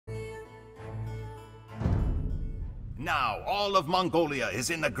Now all of Mongolia is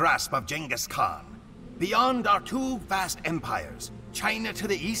in the grasp of Genghis Khan. Beyond are two vast empires, China to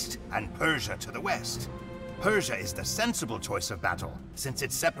the east and Persia to the west. Persia is the sensible choice of battle, since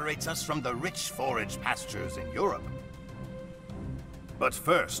it separates us from the rich forage pastures in Europe. But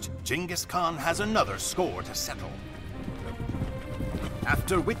first, Genghis Khan has another score to settle.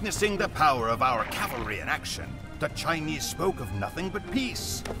 After witnessing the power of our cavalry in action, the Chinese spoke of nothing but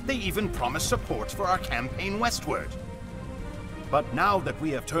peace. They even promised support for our campaign westward. But now that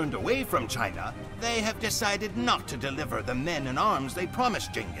we have turned away from China, they have decided not to deliver the men and arms they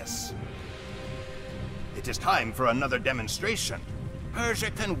promised Genghis. It is time for another demonstration.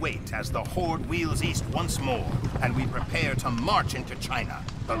 Persia can wait as the horde wheels east once more, and we prepare to march into China,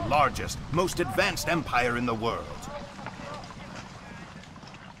 the largest, most advanced empire in the world.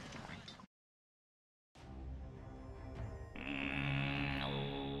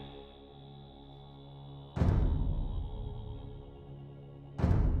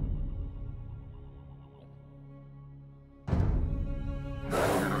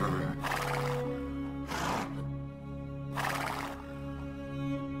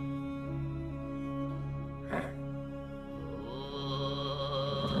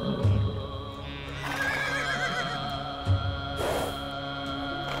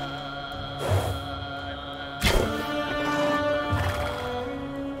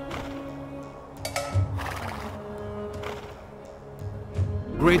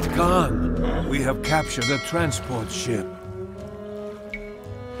 Great Khan, we have captured a transport ship.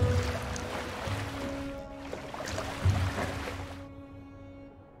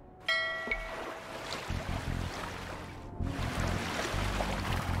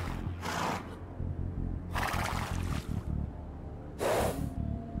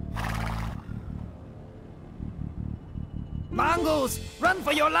 Mongols, run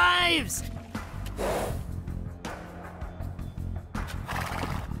for your lives!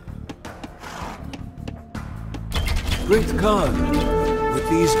 Great Khan, with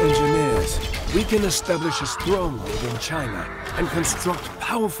these engineers, we can establish a stronghold in China and construct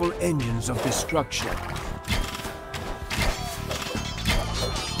powerful engines of destruction.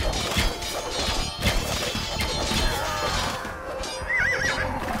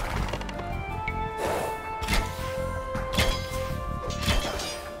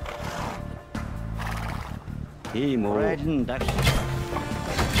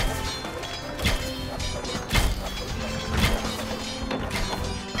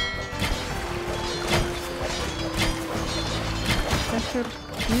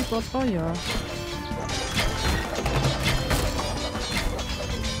 Би болгоё.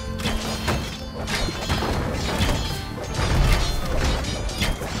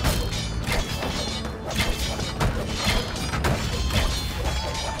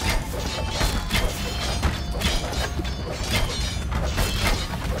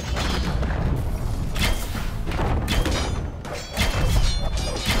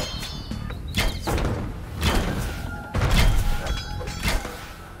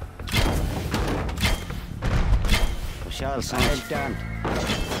 Done.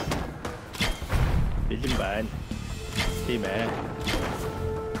 Bildin bạn. Đi mẹ.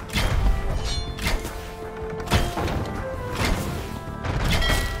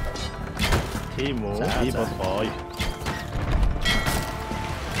 Thi mũ đi bột bội.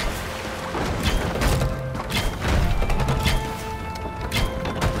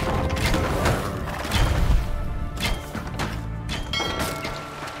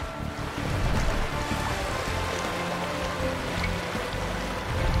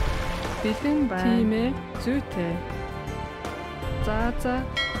 Бэлэн байна. Тийм ээ. Зүйтэй. За.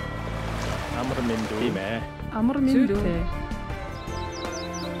 Амар мэндүү. Тийм ээ. Амар мэндүү.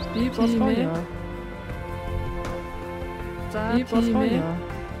 Би болгоё. За би болгоё.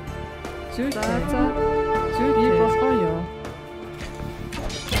 Зүйтэй. За. Зүйтэй. Би болгоё.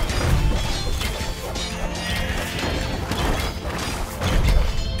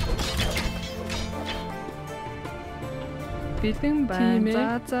 Бэлэн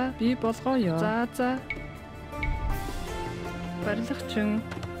байна. За. Би болгоё. За. Барилгачин.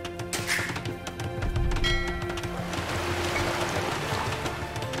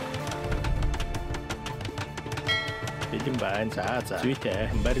 Бэлэн байна. За. Зүйтэй.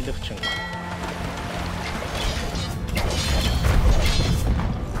 Барилгачин.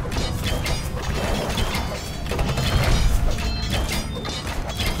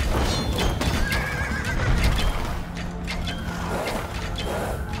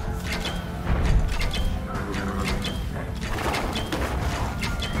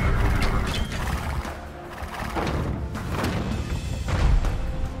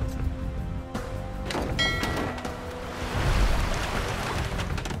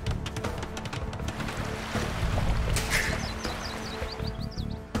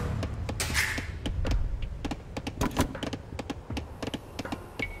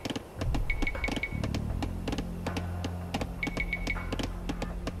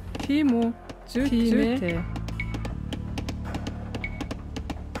 Тийм үү? Зүйтэй.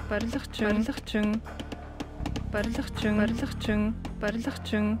 Барилгачин.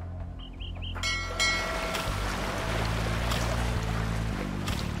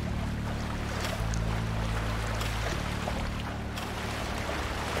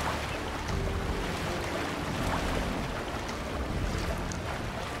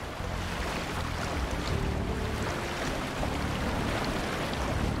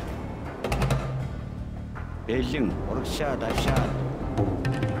 Бэлэн, урагшаа, давшаа.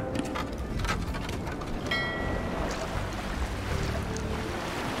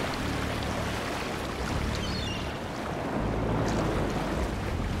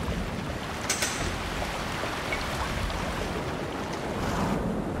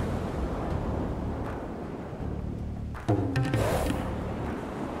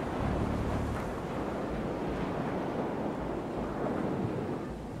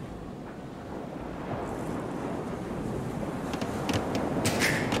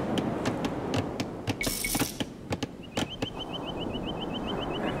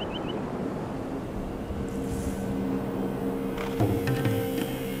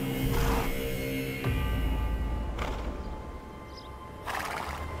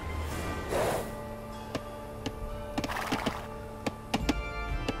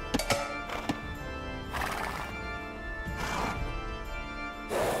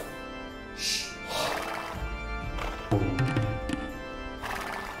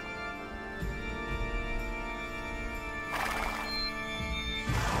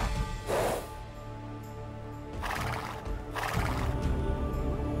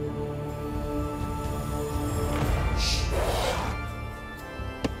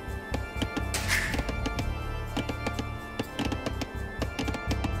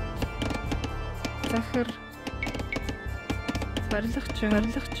 Захар.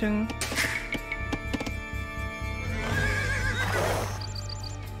 Барилгачин.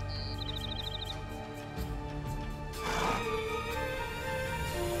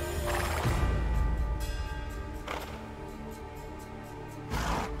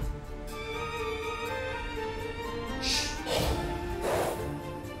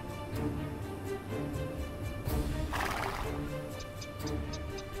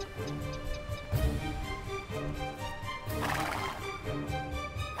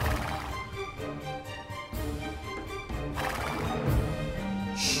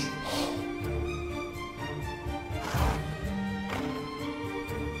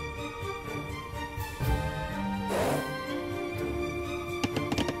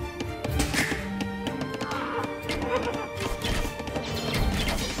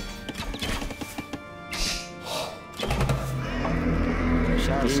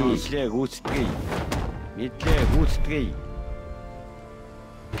 Мэдлээ гүйцэтгэе.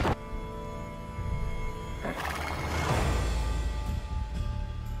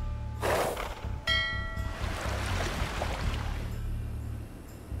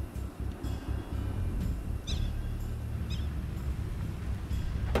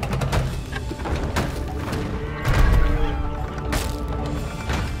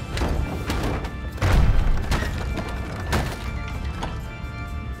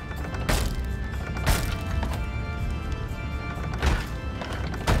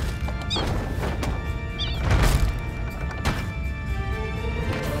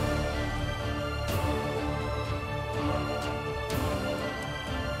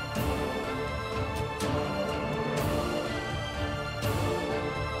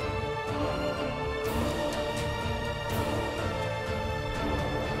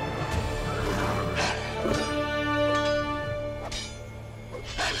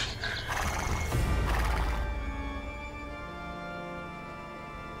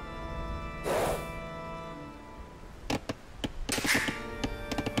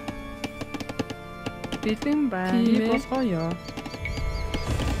 Бэлэн бай болгоё.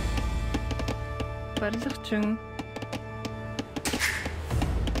 Барилгачин.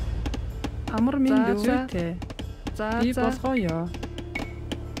 Амар минь зүйтэй. За болгоё.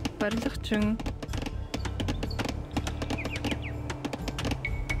 Барилгачин.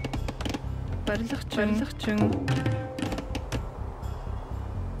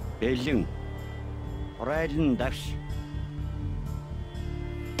 Бэлэн. Урайлан давш.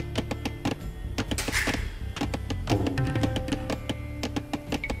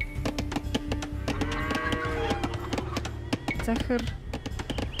 Захар.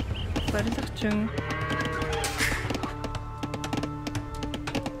 Барилгачин.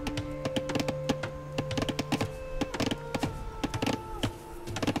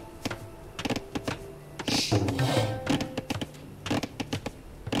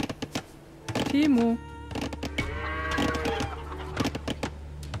 Тийм үү?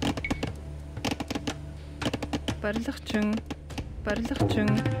 Барилгачин.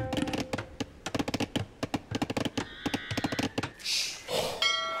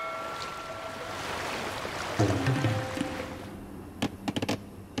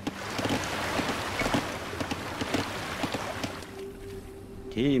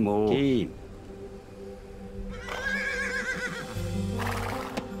 Тийм үү. Тийм.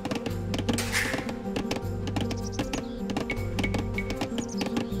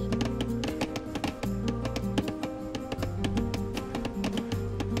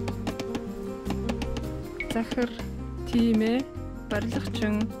 Захир. Тийм ээ.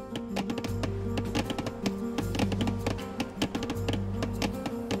 Барилгачин.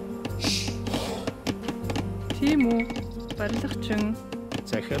 Тийм үү? Барилгачин.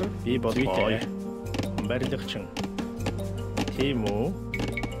 Захир би болгоё. Барилгачин. Тийм үү?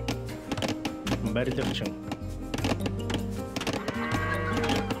 Барилгачин.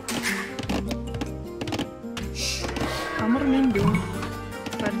 Амар минь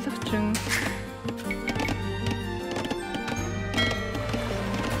барилгачин.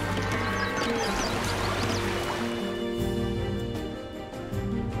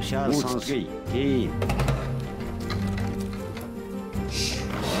 Шаар сонсгий. Тийм.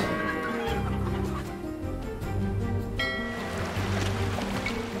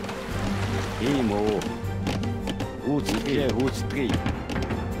 Тийм үү. Үүсгий.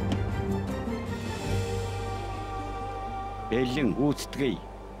 Бэлэн үүсгий.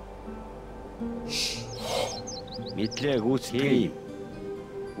 Мэдлэг үүсгий.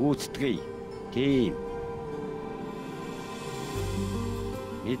 Үүсгий. Тийм.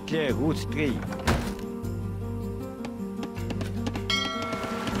 Мэдлэг үүсгий.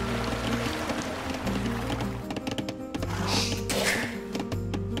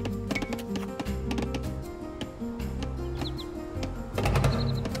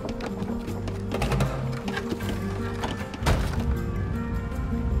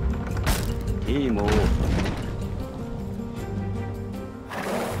 Тийм үү.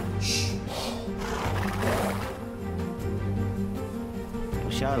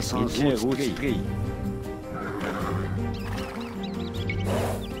 Шаар сонсгий.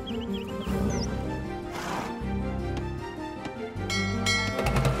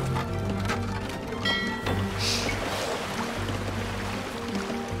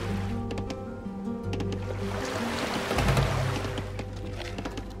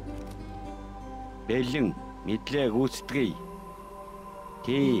 Бэлэн мэдлэг үүсгий.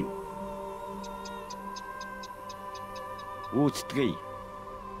 Тийм. Үүсгий.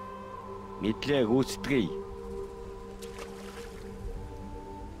 Мэдлэг үүсгий.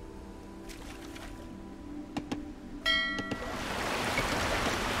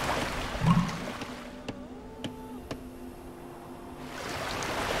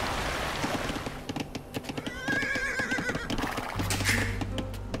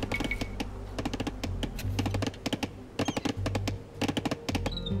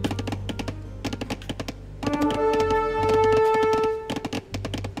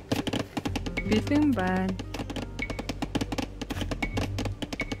 Бэлэн байна.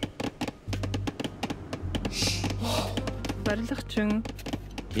 Барилгачин.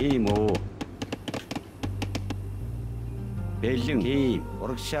 Тийм үү. Бэлэн. Тийм.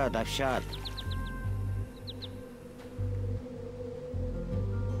 Урагшаа давшаад.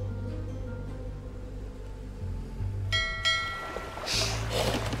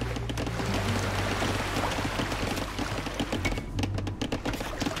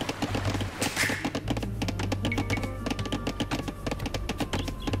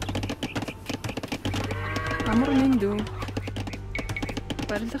 Амар минь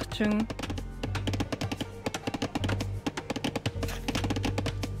барилгачин.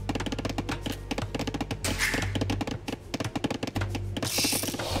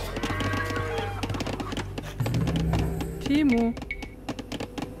 Тийм үү?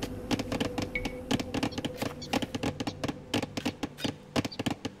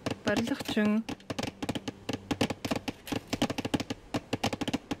 Барилгачин.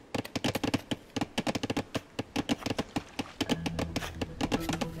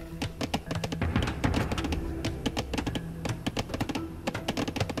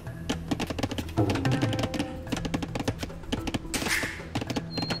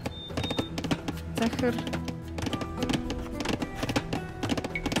 Захир.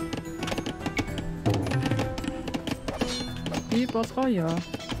 Би болгоё.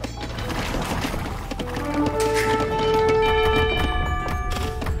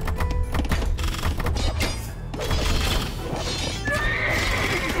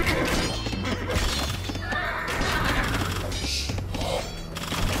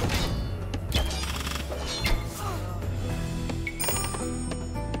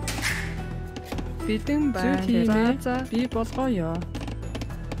 Бидэн байна. За би болгоё.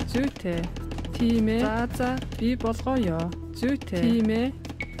 Зүйтэй. Тийм ээ. За би болгоё. Зүйтэй. Тийм ээ.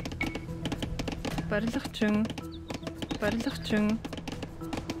 Барилгачин. Барилгачин.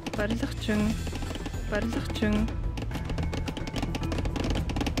 Барилгачин. Барилгачин.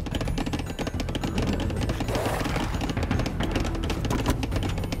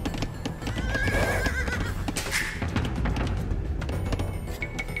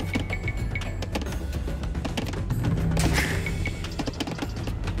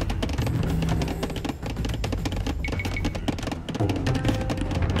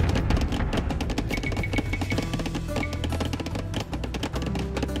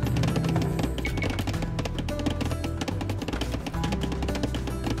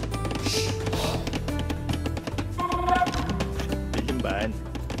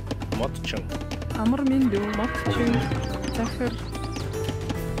 Модчин. Амар минь модчин. Захир.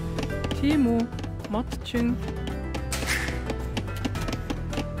 Тийм үү? Модчин.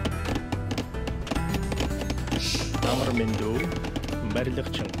 Амар минь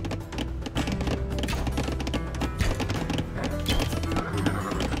барилгачин.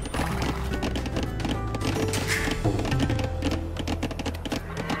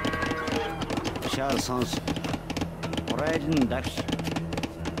 Шаар сонс. Урайлан давш.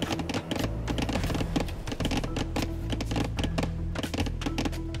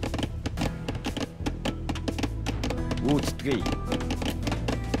 Гүйцэтгэе.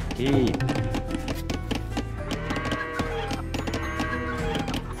 Тийм.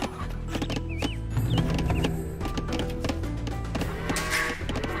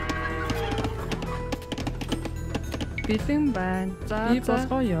 Бидэн байна. За би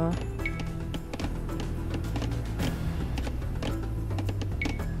болгоё.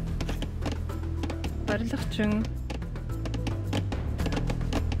 Барилгачин.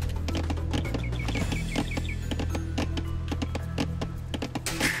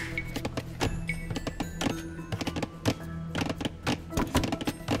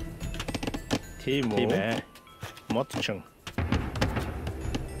 Тийм ээ. Модчин.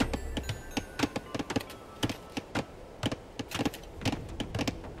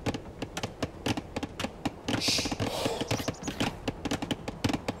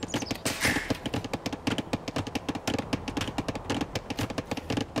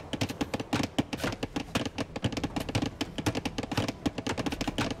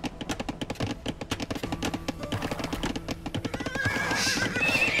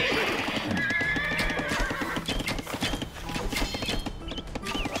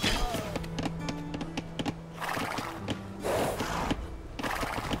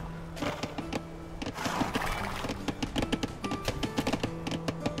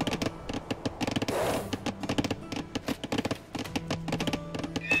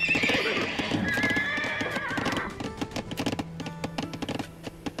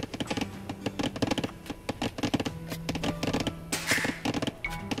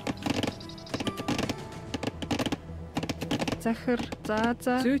 Захир. За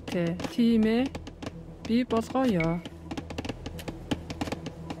зүйтэй. Тийм ээ. Би болгоё.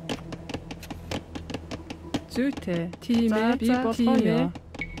 Зүйтэй. Тийм ээ. Би болгоё.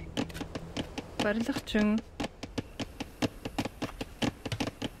 Барилгачин.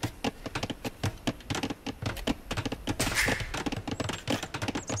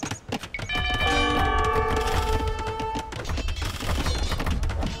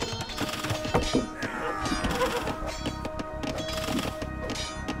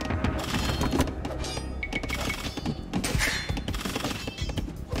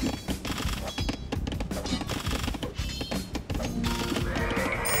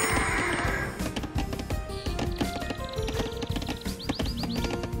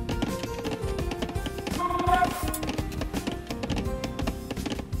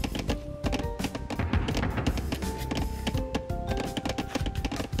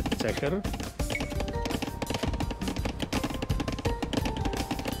 Захир.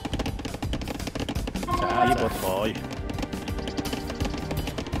 За би болгоё.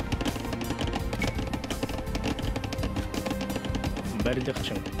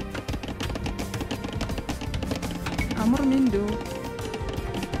 Барилгачин. Амар минь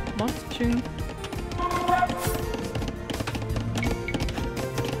модчин.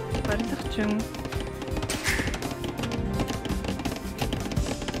 Барилгачин.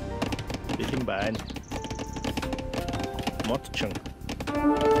 Бидэн байна. Модчин.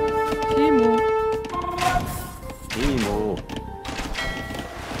 Тийм үү? Тийм үү.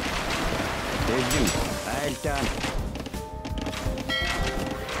 Дэвин айлтан.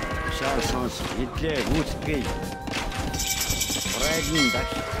 Шаар сонс идлээ гүйцэтгэе. Урайлан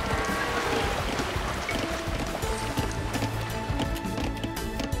давш.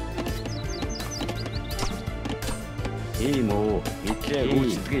 Тийм үү. Мэдлээ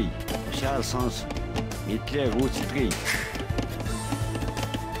гүйцэтгэе. Ушаал сонс. Мэдлээ гүйцэтгэе.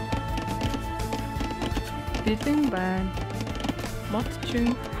 Бэлэн байна.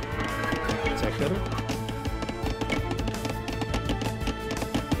 Мотчин. Захир.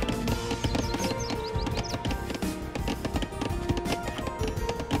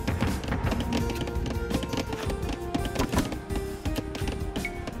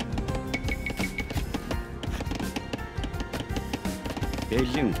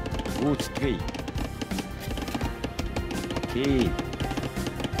 Бэлэн гүйцэтгэе. Тийм.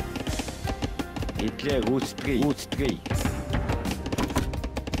 Мэдлээ гүйцэтгэе.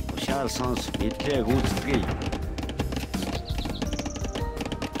 Ушаал сонс. Мэдлээ гүйцэтгэе.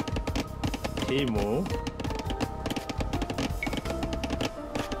 Тийм үү.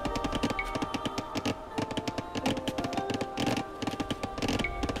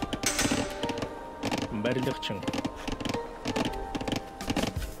 Барилгачин.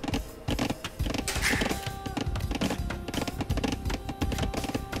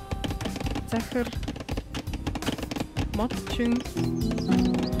 Захир. Мотчин.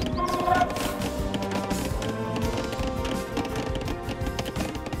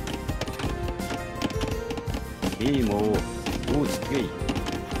 Тийм үү. Гүйцэтгэе.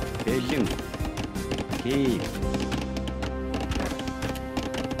 Бэлэн. Тийм.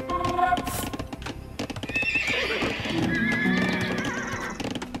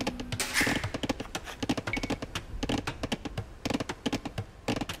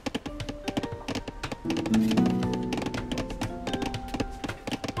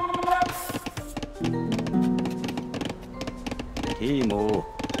 Тийм үү.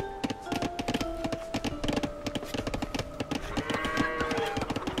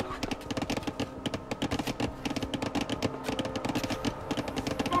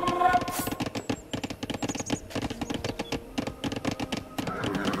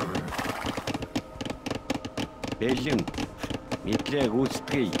 Бэлэн. Мэдлээ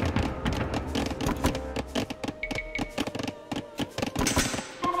гүйцэтгэе.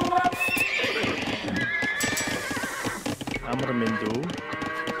 Амар мэндүү.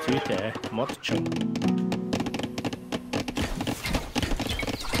 Зүйтэй. Мотчин.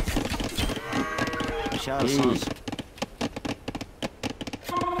 Ушаал сонс.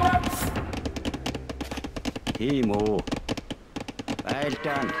 Тийм үү.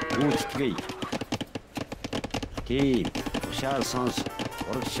 Айлтан гүйцэтгэе. Тийм. Ушаал сонс.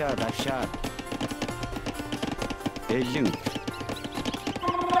 Урагшаа давшаа. Бэлэн.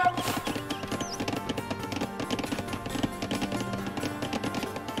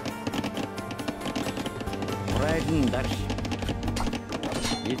 Урайдан дарш.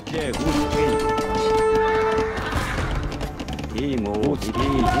 Мэдлээ гүйцэтгэе. Тийм үү.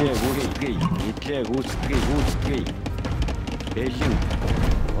 Мэдлээ гүйцэтгэе. Бэлэн.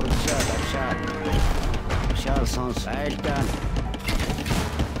 Урагшаа давшаа. Ушаал сонс. Айлтан.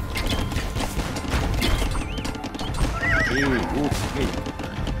 Тийм гүйцэтгэе.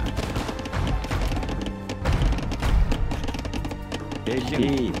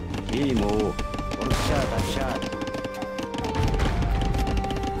 Бэлэн. Тийм үү. Урагшаа давшаа.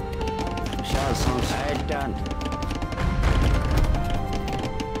 Ушаал сонс. Айлтан.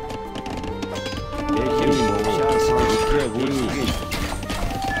 Бэлэн. Ушаал сонс.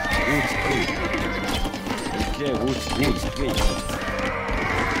 Гүйцэтгэе.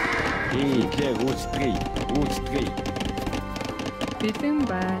 Гүйцэтгэе. Гүйцэтгэе. Бэлэн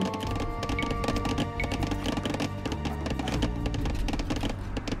байна.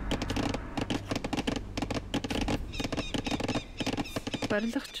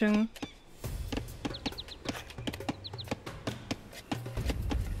 Барилгачин.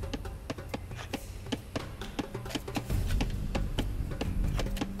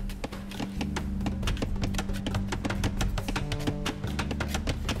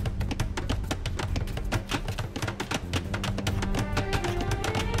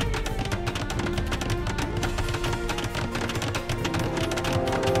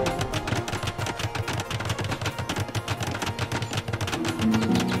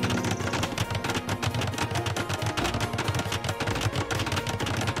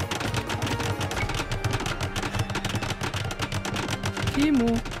 Тийм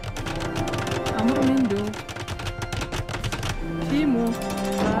үү. Амар мэндүү. Тийм үү.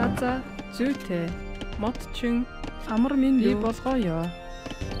 За зүйтэй. Мотчин амар мэндүү болгоё.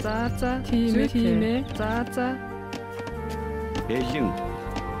 За тийм ээ. За. Бэлэн.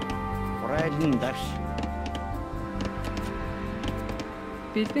 Урайдан давш.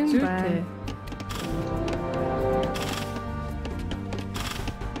 Бэлэн байна.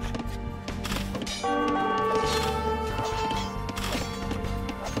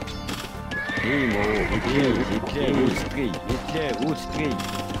 Imo, Hitler, Hitler.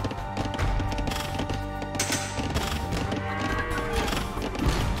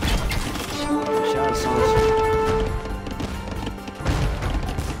 Charles Sons.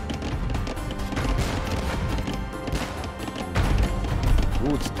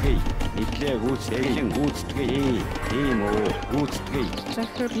 Hitler, Imo,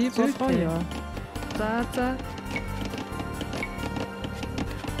 Захир би болгоё. За.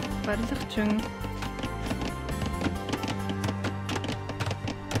 Барилгачин.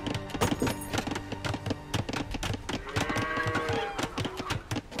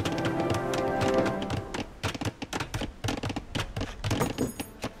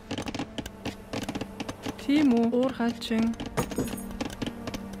 Тийм үү, уурхачин.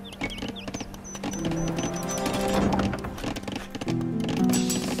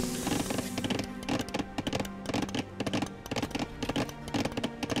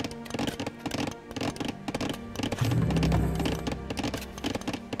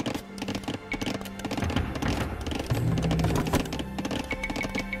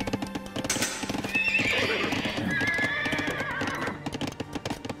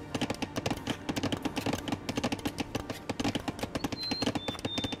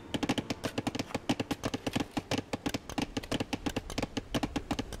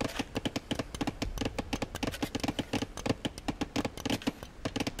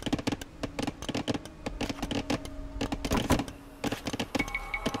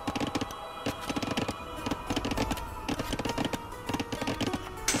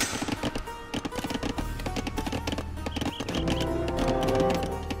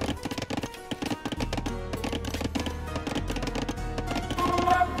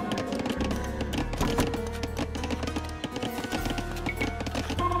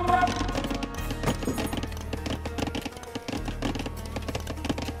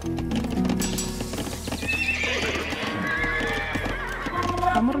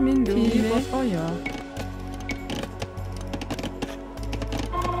 Амар минь би болгоё.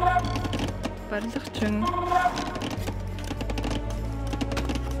 Барилгачин.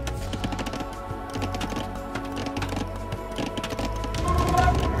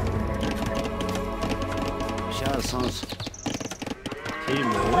 Charles Sons. Тийм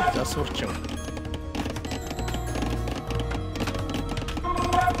үү? Засварчин.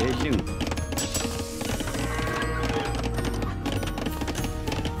 Эллин.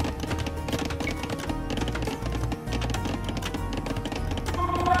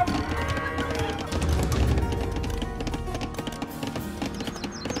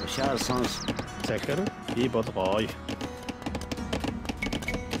 Charles Sons. Захир би болгоё.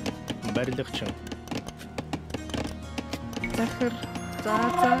 Барилгачин. Захир. За.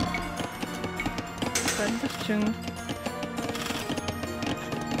 Барилгачин.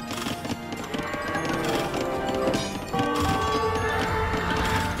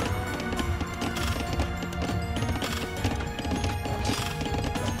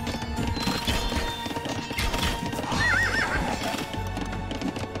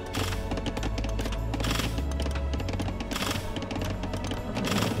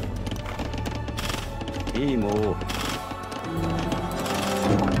 Imo.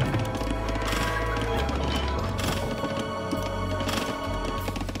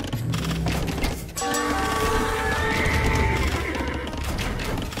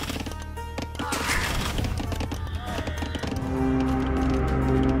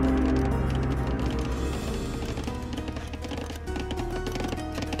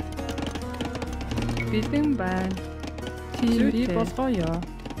 Бэлэн байна. Тийм би болгоё.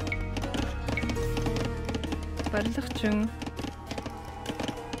 Барилгачин.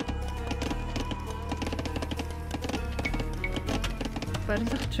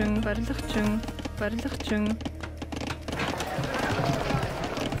 Барилгачин.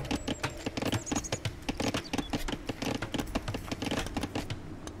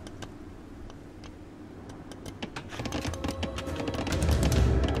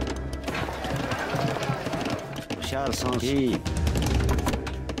 Charles Sons.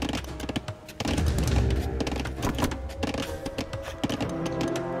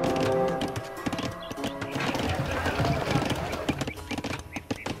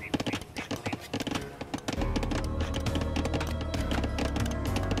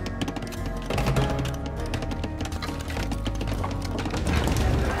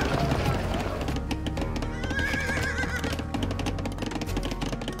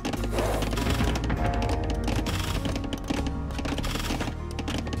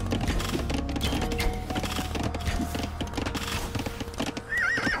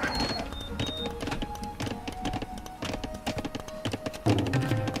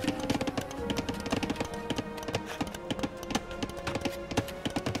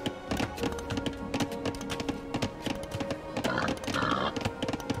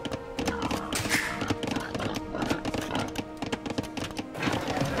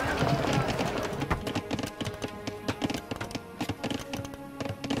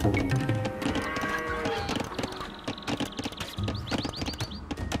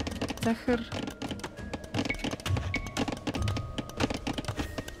 Захир.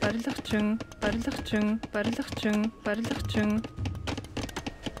 Барилгачин, барилгачин, барилгачин, барилгачин.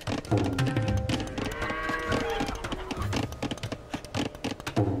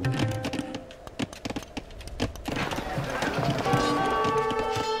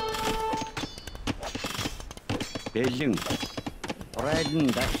 Бэлэн. Райден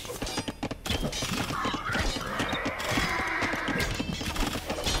даш.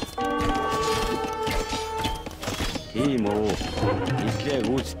 Тийм үү. Итлээ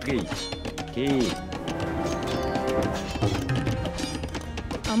гүйцэтгэе. Тийм.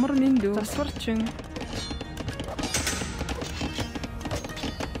 Амар миндүү. Засварчин.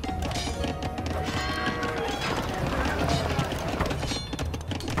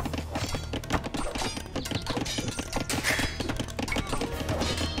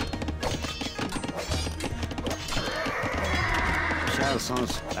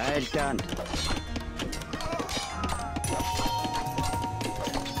 Шалсонс айлтаан.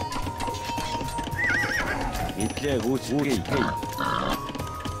 Итлээ гүйцэтгэе.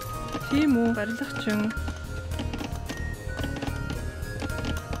 Тийм үү. Барилгачин.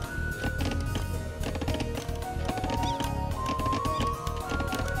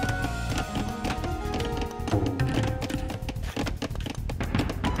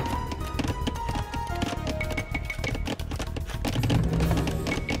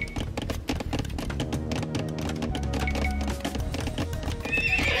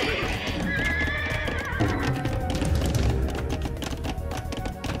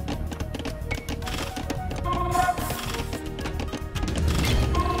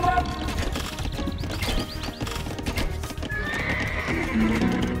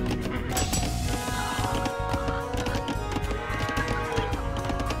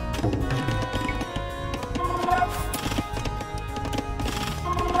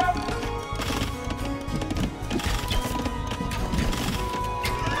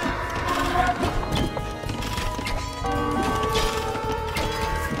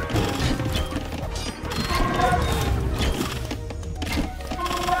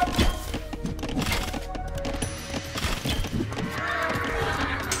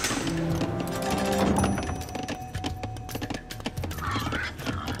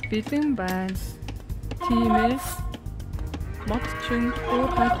 Бэлэн байна. Тийм ээ. Мотчин,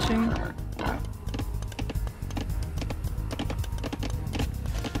 уургачин.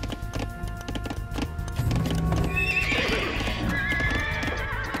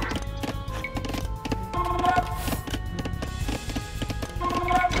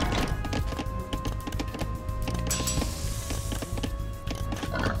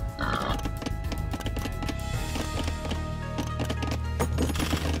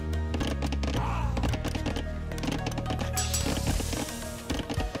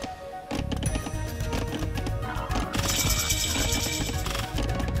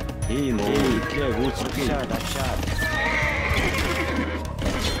 Тийм үү. Итлээ гүйцэтгэе. Дашаад.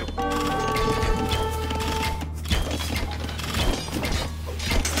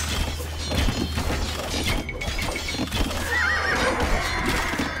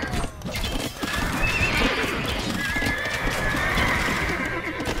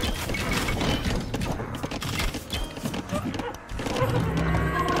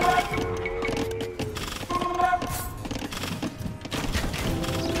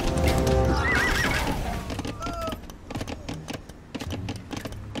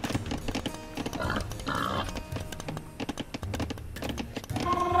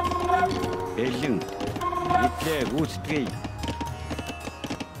 Бэлэн. Итлээ гүйцэтгэе.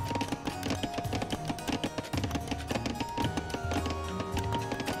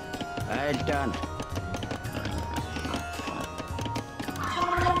 Айлтаан.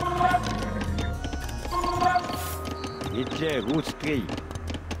 Итлээ гүйцэтгэе.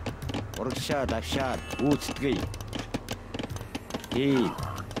 Урагшаа давшаад гүйцэтгэе. Тийм.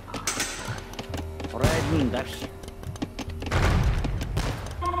 Райден давш.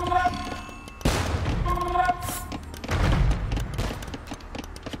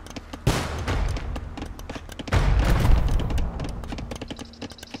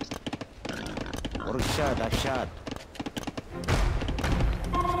 Урагшаа давшаад.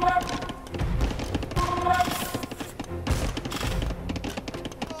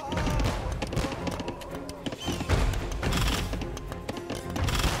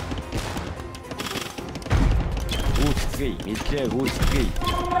 Гүйцэтгэе. Итлээ гүйцэтгэе.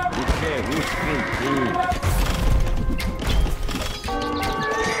 Итлээ гүйцэтгэе. Тийм.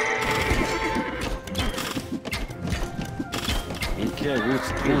 Митлээ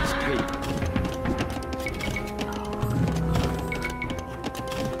гүйцэтгэе.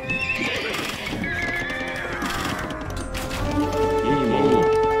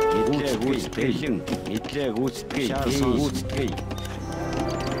 Митлээ гүйцэтгэе. Шаарсан гүйцэтгэе.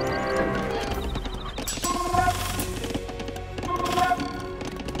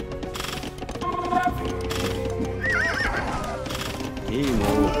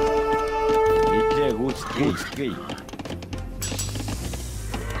 Гүйцэтгэе.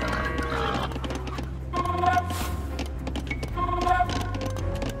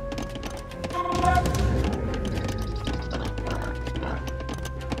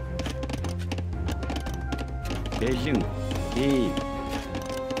 Бэлэн тийм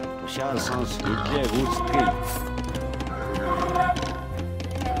тушаал сонс мэдлээ гүйцэтгэе.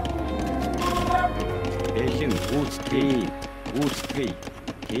 Бэлэн гүйцэтгэе. Гүйцэтгэе.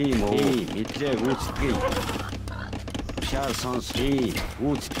 Тийм үү мэдлээ гүйцэтгэе. Тушаал сонс тийм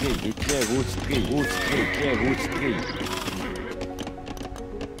гүйцэтгэе. Мэдлээ гүйцэтгэе. Гүйцэтгэе. Гүйцэтгэе.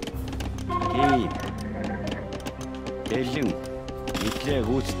 Тийм бэлэн мэдлээ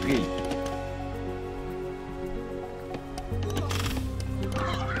гүйцэтгэе.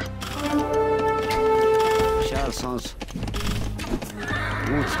 Sons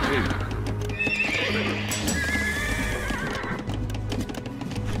Woods Tree.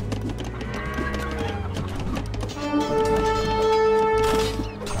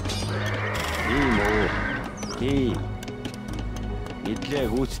 Team Midler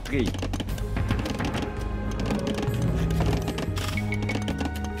Woods Tree.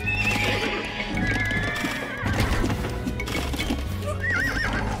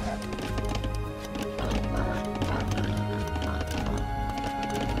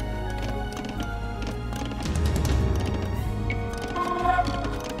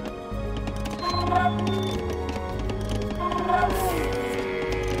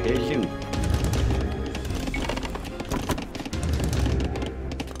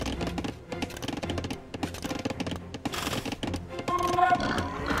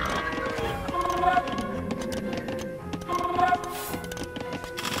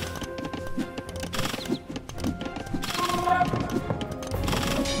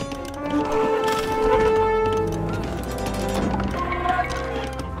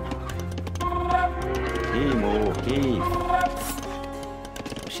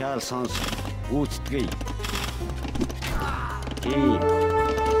 Sons Woods Tree. Team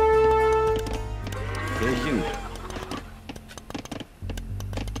Bэлэн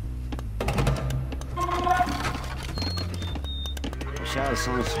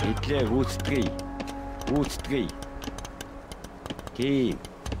Sons Midler Woods Tree. Woods Tree. Team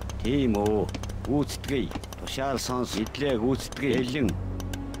Woods Tree. Sons Midler Woods Tree. Bэлэн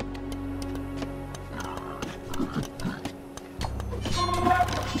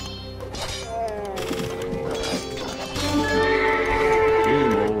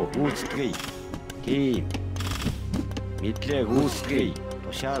Team Midler Woods Tree.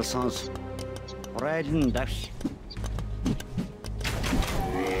 Tушаал сонс урайлан давш.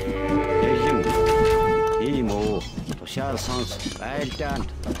 Бэлэн тийм тушаал сонс айлдаанд.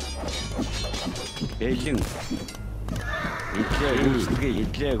 Бэлэн Midler Woods Tree.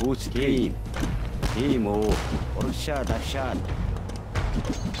 Midler Woods Tree. Тийм урагшаа давшаад.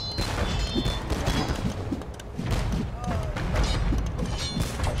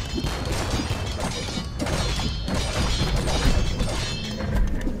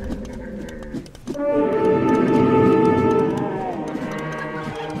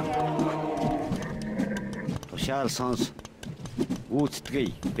 Sons Woods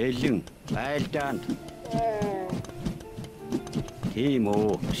Tree. Bэлэн айлдаанд. Тийм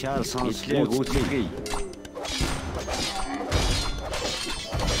Tушаал сонс Woods Tree.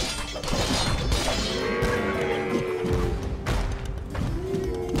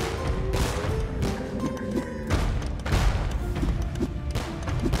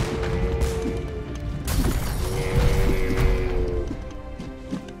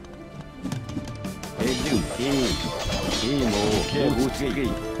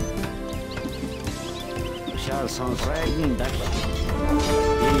 Tушаал сонс урайлан давш.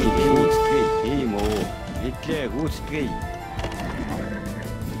 Woods Tree. Тийм Midler Woods Tree.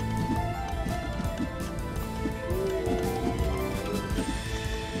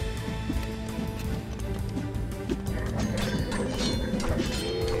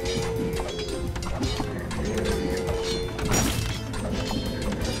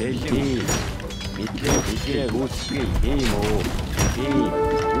 Bэлэн Midler Woods Tree. Тийм Woods Tree.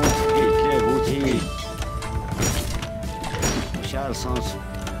 Midler Woods Tree. Tушаал сонс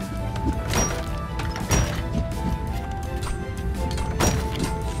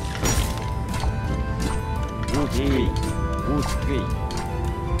гүйцэтгэе. Гүйцэтгэе.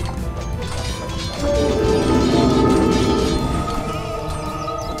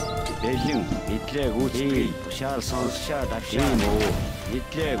 Бэлэн мэдлээ гүйцэтгэе. Тушаал сонсшаа давшаа. Тийм үү.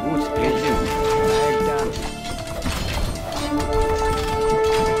 Мэдлээ гүйцэтгэе. Айлдаа.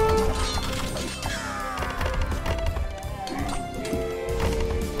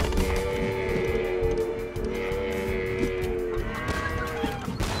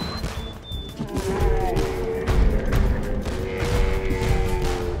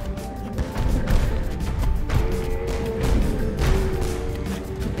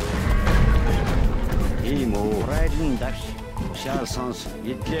 Тушаал сонс.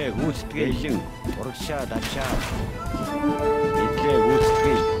 Мэдлээ гүйцэтгэе. Бэлэн урагшаа давшаа. Мэдлээ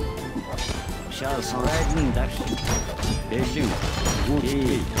гүйцэтгэе. Тушаал сонс. Давш. Бэлэн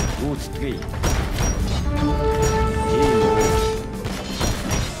гүйцэтгэе. Гүйцэтгэе.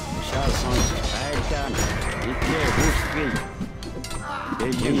 Тушаал сонс. Айлдаа. Мэдлээ гүйцэтгэе.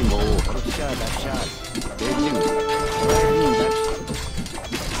 Бэлэн урагшаа давшаа. Бэлэн давш.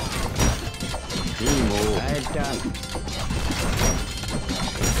 Айлдаа.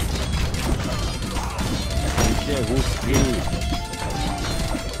 Гүйцэтгэе.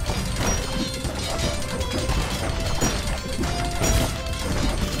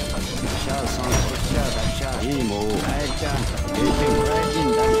 Тушаал сонс. Урагшаа давшаа. Тийм үү. Айлдаа. Бэлэн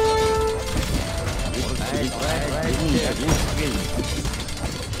давш. Айлдаа. Гүйцэтгэе.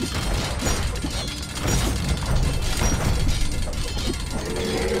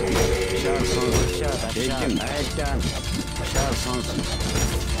 Бэлэн айлдаа. Тушаал сонс.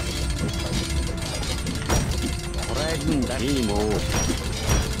 Урайдын дарим уу.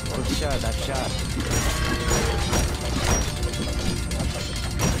 Урагшаа давшаа.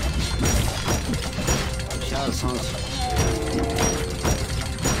 Тушаал сонс.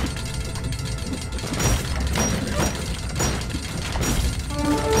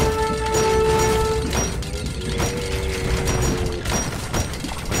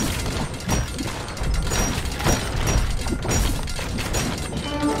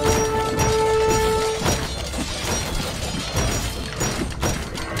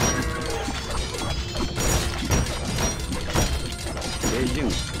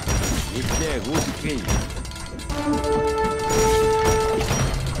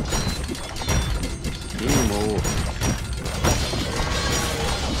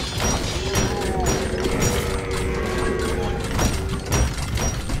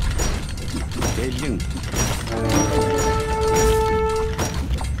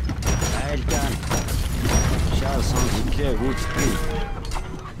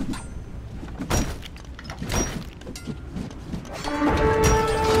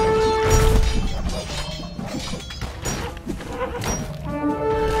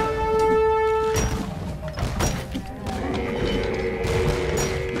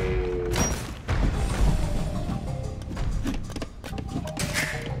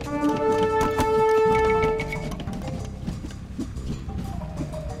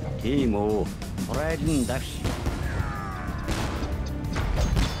 Тийм үү. Урайдын давш.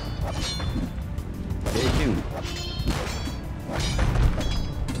 Бэлэн.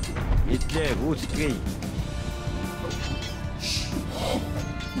 Мэдлээ гүйцэтгэе.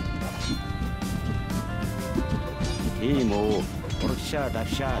 Тийм үү. Урагшаа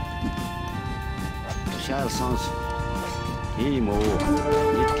давшаад. Тушаал сонс. Тийм үү.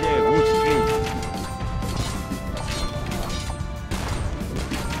 Мэдлээ гүйцэтгэе.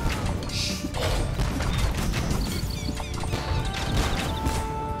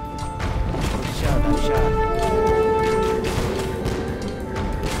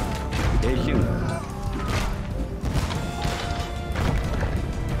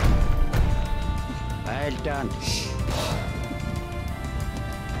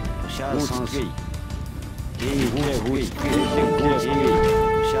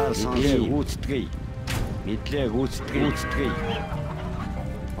 Мэдлээ гүйцэтгэе.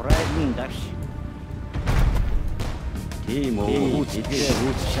 Урайдын давш. Тийм үү. Мэдлээ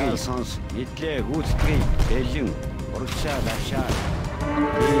гүйцэтгэе. Сонс. Мэдлээ гүйцэтгэе. Бэлэн урагшаа давшаа.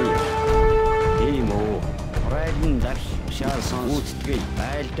 Тийм үү. Урайдын давш. Шаал сонс. Гүйцэтгэе.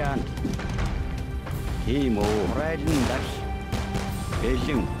 Айлдаа. Тийм үү. Урайдын давш.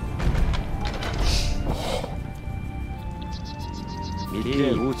 Бэлэн.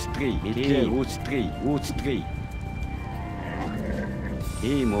 Мэдлээ гүйцэтгэе. Мэдлээ гүйцэтгэе. Гүйцэтгэе.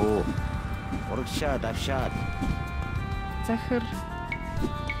 Тийм үү. Урагшаа давшаад. Захир.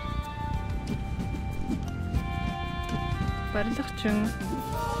 Барилгачин.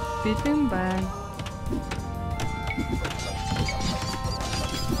 Бэлэн байна.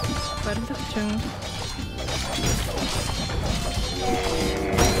 Барилгачин.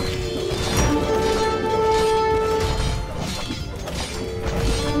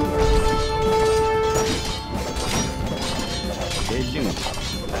 Бэлэн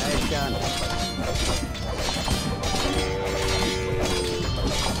айлдаан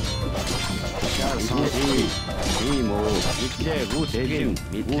ийм үү итлээ гүйцэтгэн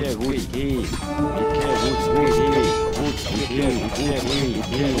итлээ гүйцэтгэе итлээ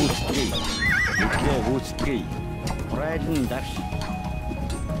гүйцэтгэе итлээ гүйцэтгэе прайден даш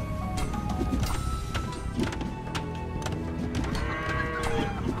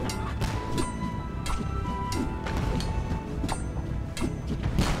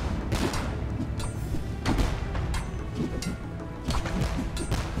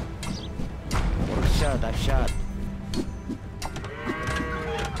Давшаад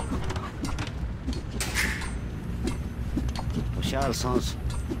Ушаал сонс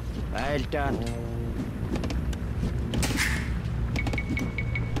айлдаан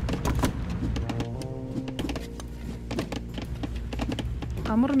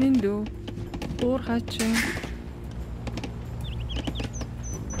Амар миндүү уур хачин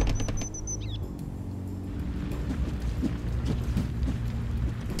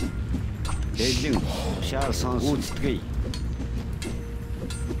Бэлэн ушаал сонс гүйцэтгэе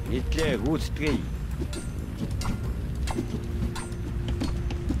итлээ гүйцэтгэе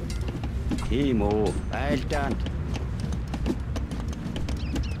ийм үү айлдаан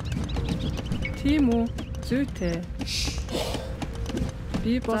тийм үү зүйтэй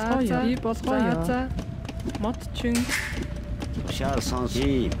би болгоё за мотчин ушаал сонс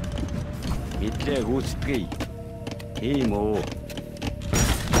ийм итлээ гүйцэтгэе ийм үү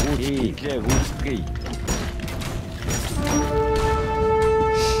итлээ гүйцэтгэе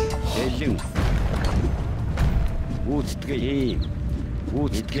Бэлэн гүйцэтгэе ийм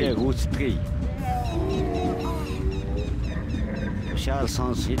итлээ гүйцэтгэе ушаал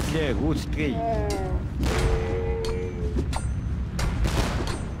сонс итлээ гүйцэтгэе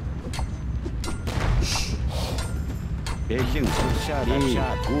Бэлэн ушаал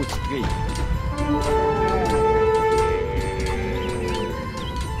гүйцэтгэе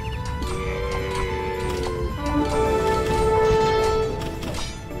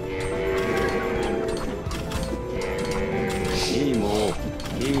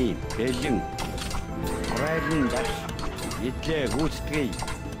Бэлэн прайден даш итлээ гүйцэтгэе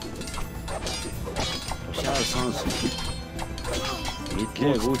ушаал сонс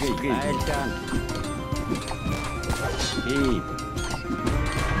итлээ гүйцэтгэе айлдаан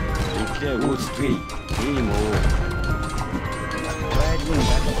итлээ гүйцэтгэе ийм үү прайден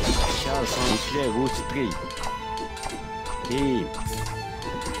даш ушаал сонс итлээ гүйцэтгэе ийм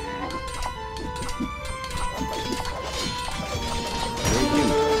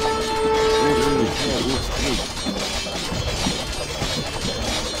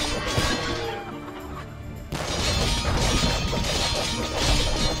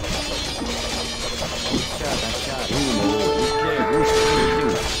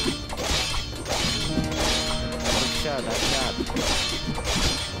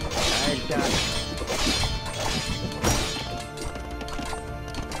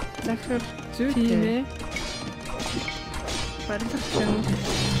захир зүйтэй барилгачин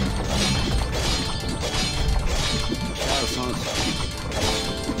сонс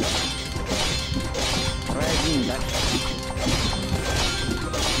прайден даш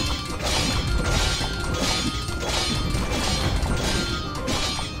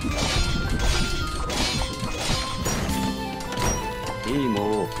ийм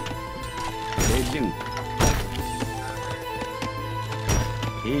үү бэлэн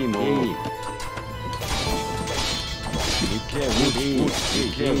ийм үү итлээ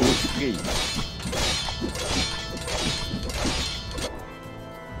гүйцэтгэе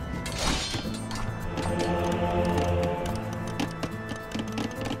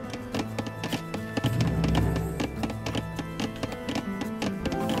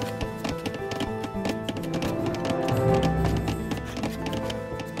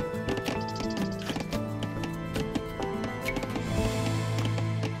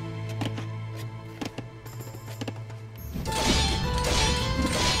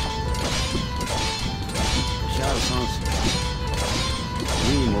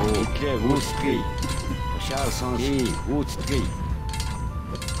гүйцэтгэе ушаал сонс гүйцэтгэе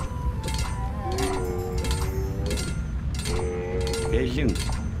Бэлэн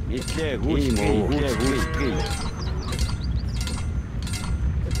итлээ гүйцэтгэе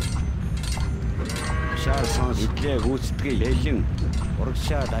ушаал сонс итлээ гүйцэтгэе Бэлэн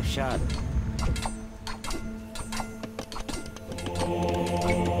урагшаад авшаад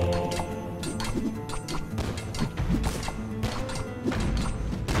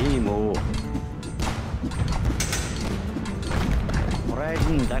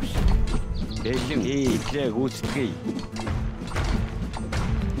бэлэн хийлээ гүйцэтгэе.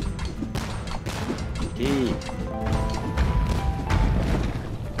 Тийм.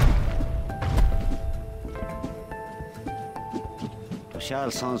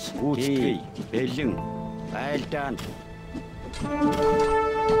 Тушаал сонс гүйцэтгэе. Бэлэн байлдаанд.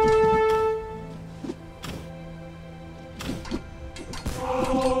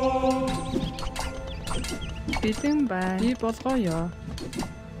 Бэлэн бай. Би болгоё.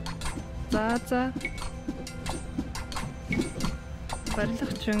 За.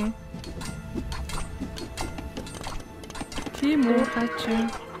 Барилгачин. Тийм үү хачин.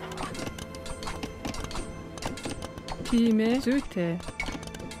 Тийм ээ зүйтэй.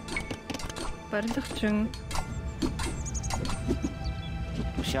 Барилгачин.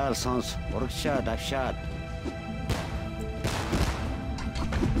 Тушаал сонс урагшаад авшаад.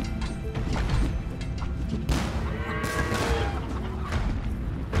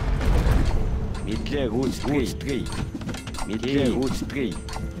 Мэдлээ гүйцэтгэе. Мэдлээ гүйцэтгэе.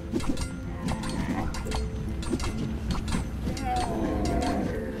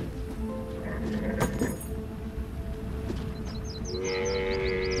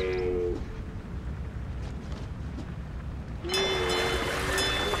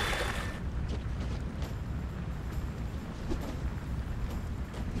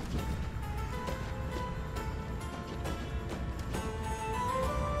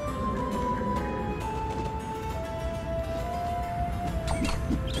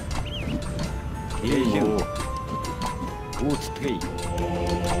 Бэлэн гүйцэтгэе.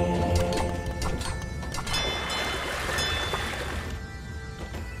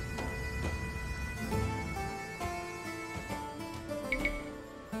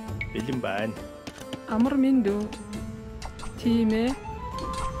 Бэлэн байна. Амар минь дүү. Тийм ээ.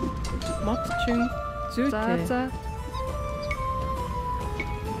 Мотчин зүйтэй. За.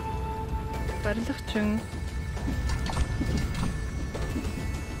 Барилгачин.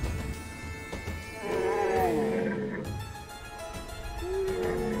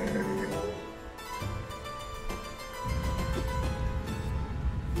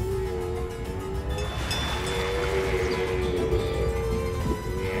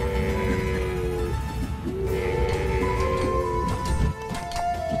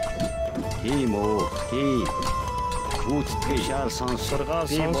 Тийм үү. Тийм. Гүйцэтгэе. Шаал сонс Сургаал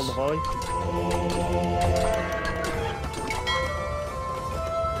би сонс. болгоё.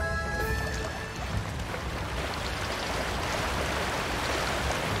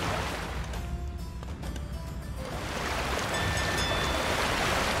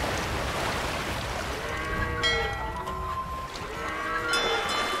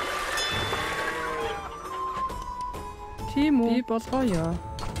 Тийм үү. Би болгоё.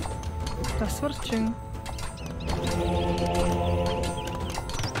 Тасварчин.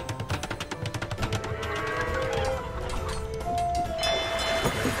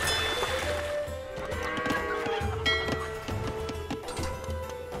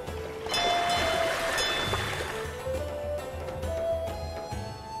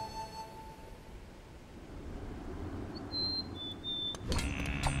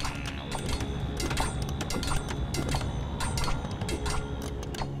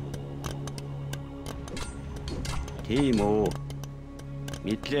 Тийм үү.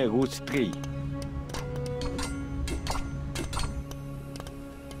 Мэдлээ гүйцэтгэе.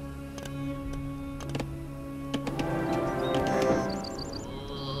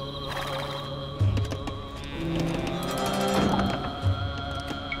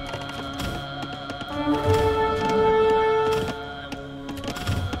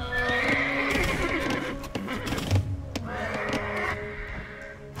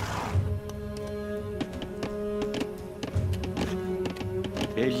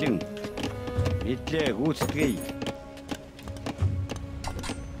 Бэлэн мэдлээ гүйцэтгэе.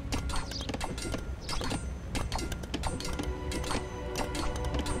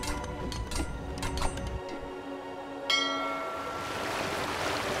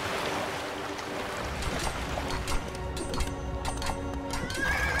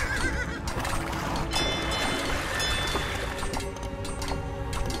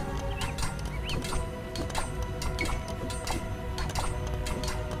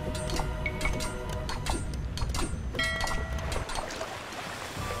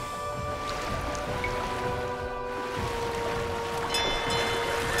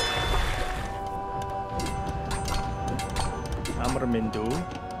 Амар минь дүү.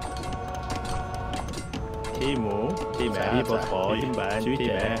 Тийм үү. Тийм ээ. Би болгоё. Бэлэн байна.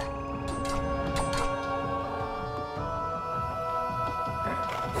 Зүйтэй.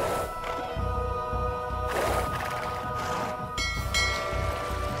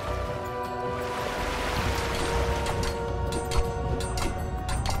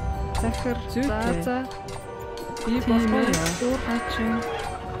 захир зүйтэй. За би болгоё. Уур хачин.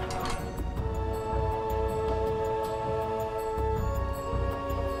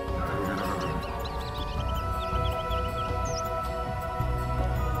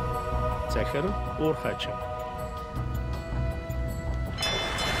 захир уур хачин.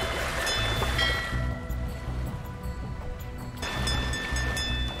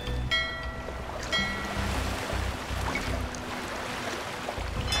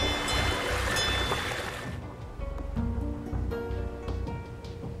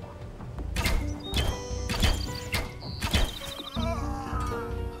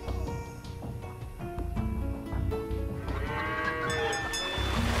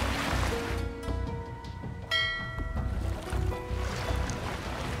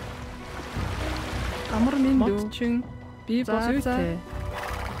 Амар минь чин би зүйтэй.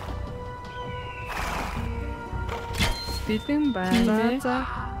 Бэлэн байна. За.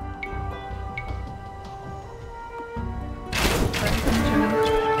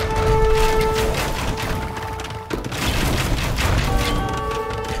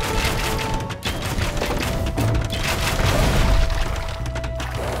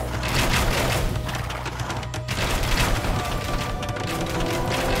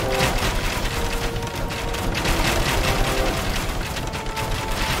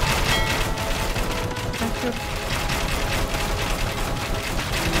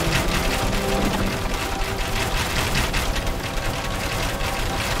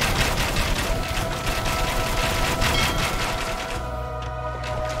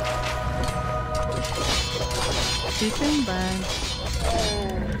 Бэлэн байна.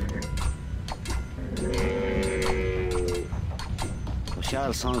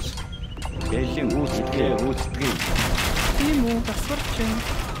 Ушаал сонс. Бэлэн гүйцэтгэе. Тийм үү, тасварчин.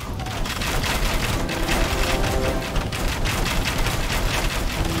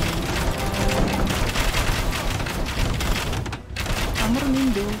 Амар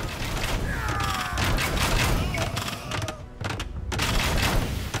минь дүү.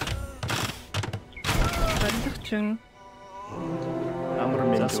 Барилгачин. Амар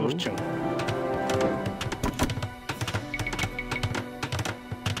минь засварчин.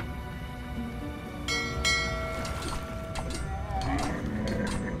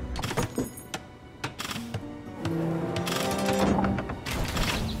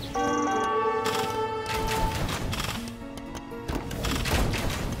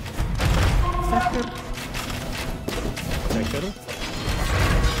 захир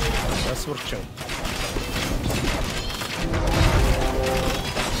засварчин.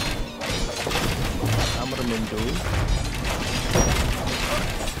 Амар минь дүү.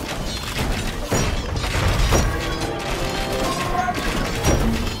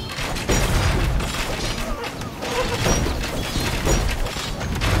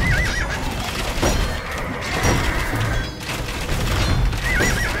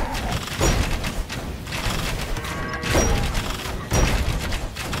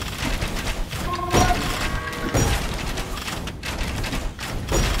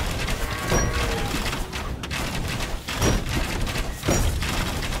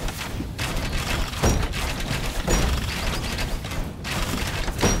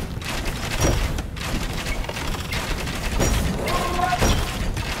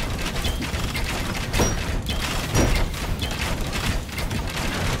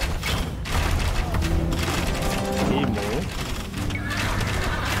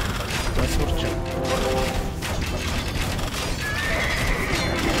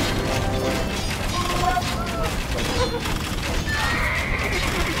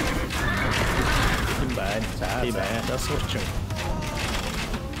 Засварчин.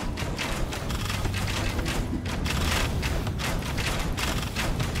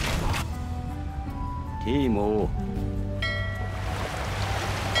 Тийм үү.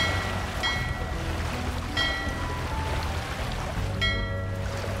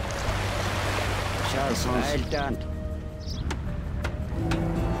 Шаарсон айлдан.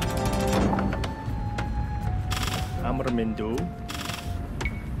 Амар минь дүү.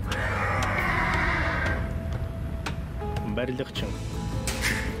 Барилгачин.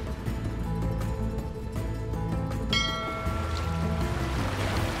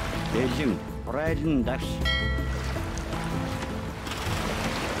 Бэлэн прайлан дагш.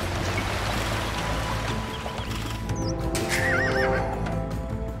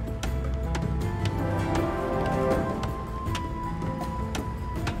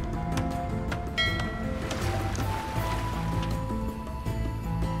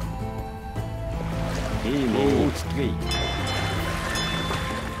 Тийм үстгэе.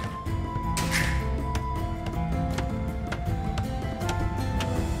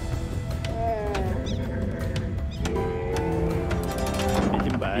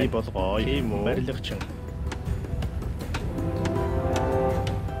 бий болгоё. Тийм үү? Барилгачин.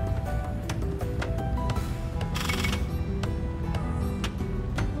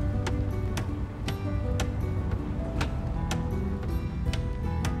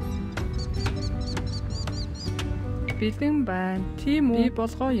 Бэлэн байна. Тийм үү? Бий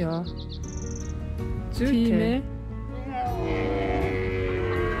болгоё. Зүйтэй.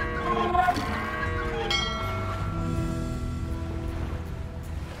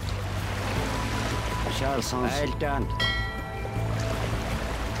 Шаар сонс. Айлдаанд.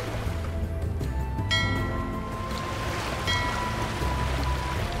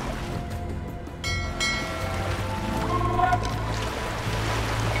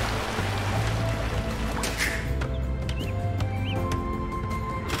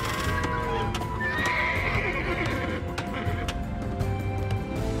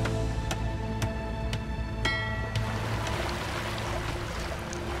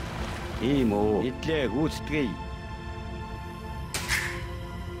 Тийм үү? Идлээ гүйцэтгэе.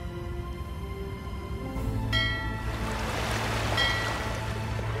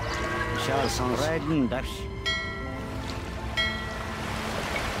 Шаар сонс. Райлн давш.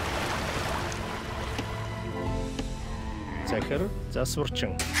 Захир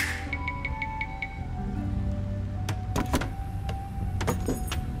засварчин.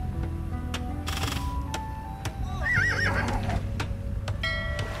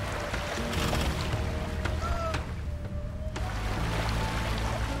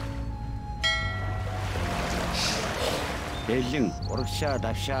 Бэлэн урагшаа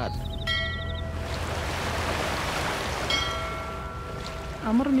давшаад.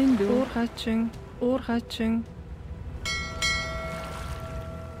 Амар минь уур хачин.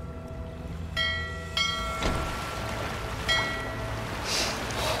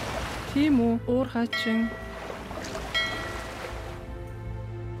 Тийм үү? Уур хачин.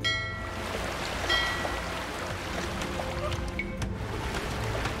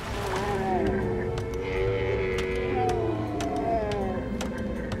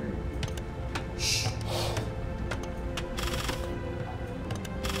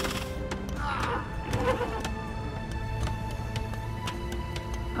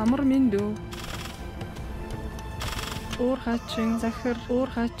 Амар минь уур хачин, захир, уур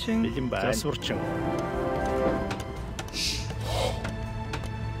хачин. Бэлэн байна. Засварчин.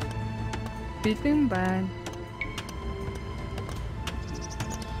 Бэлэн байна.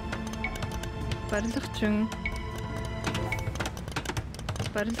 Барилгачин.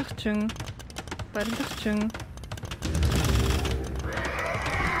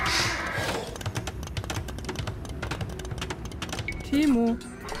 Тийм үү?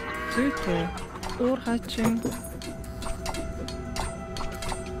 Зүйтэй. Уур хачин.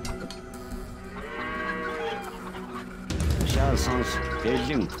 Шаар сонс.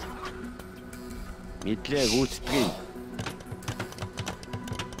 Бэлэн. Мэдлээ гүйцэтгэе.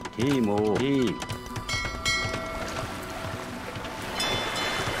 Тийм үү? Тийм.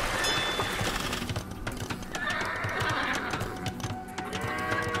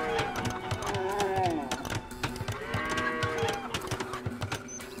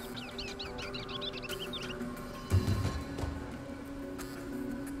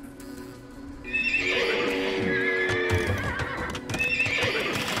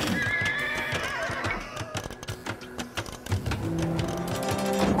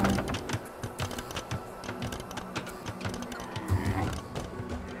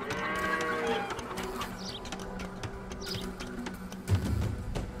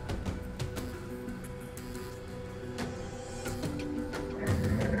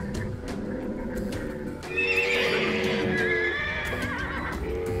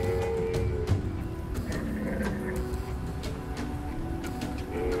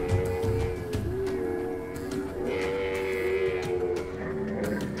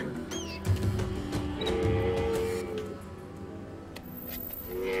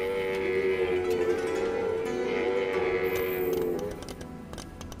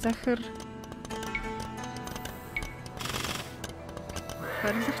 Захир.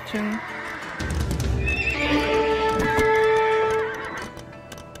 Барилгачин.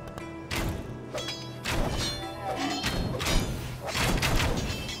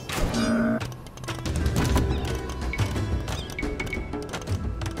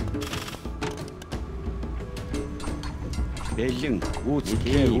 Бэлэн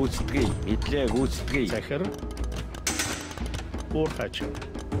гүйцэтгэе. Мэдлээ гүйцэтгэе. Захир. Уур хачин.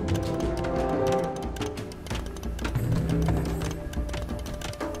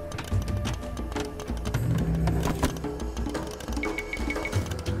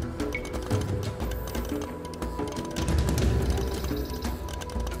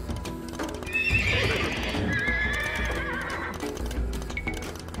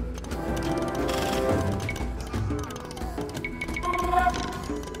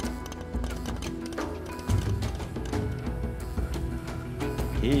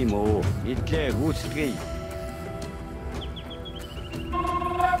 Тийм үү. Мэдлээ гүйцэтгэе.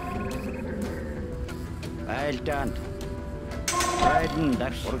 Айлдаанд. Байдэн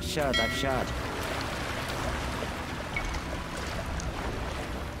давшаад.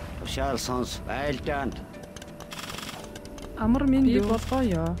 Тушаал сонс айлдаанд. Амар минь бий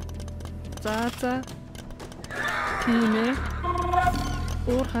болгоё. За. Тийм ээ.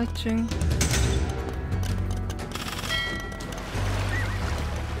 Уур хачин.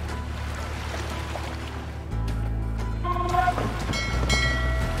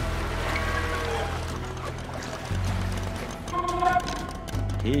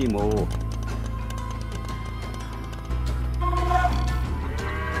 Тийм үү.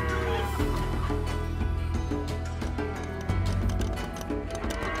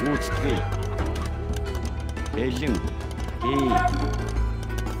 Гүйцэтгэе. Бэлэн. Тийм.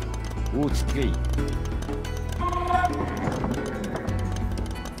 Гүйцэтгэе.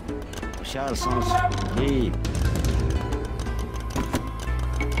 Тушаал сонс. Тийм.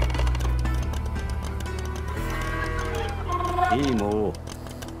 Тийм үү.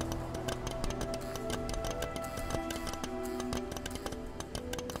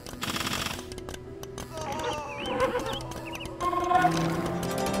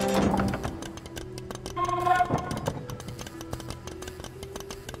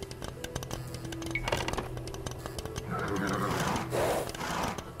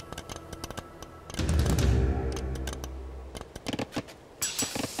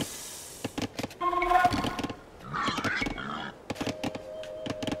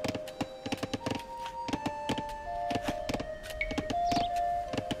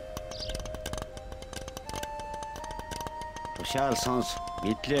 Тушаал сонс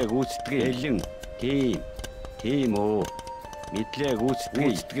мэдлээ гүйцэтгэе. Элэн. Тийм үү. Мэдлээ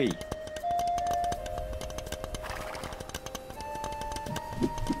гүйцэтгэе.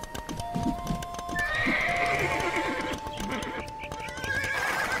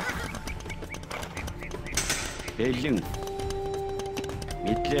 Элэн.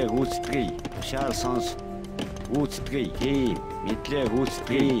 Мэдлээ гүйцэтгэе. Тушаал сонс гүйцэтгэе. Тийм. Мэдлээ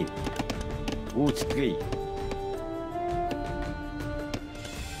гүйцэтгэе. Гүйцэтгэе.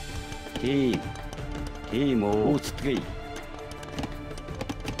 Тийм үү. Гүйцэтгэе.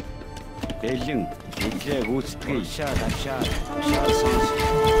 Бэлэн. Мэдлээ гүйцэтгэе. Давшаад. Тушаал сонс.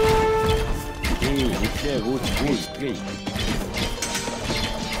 Тийм. Мэдлээ гүйцэтгэе.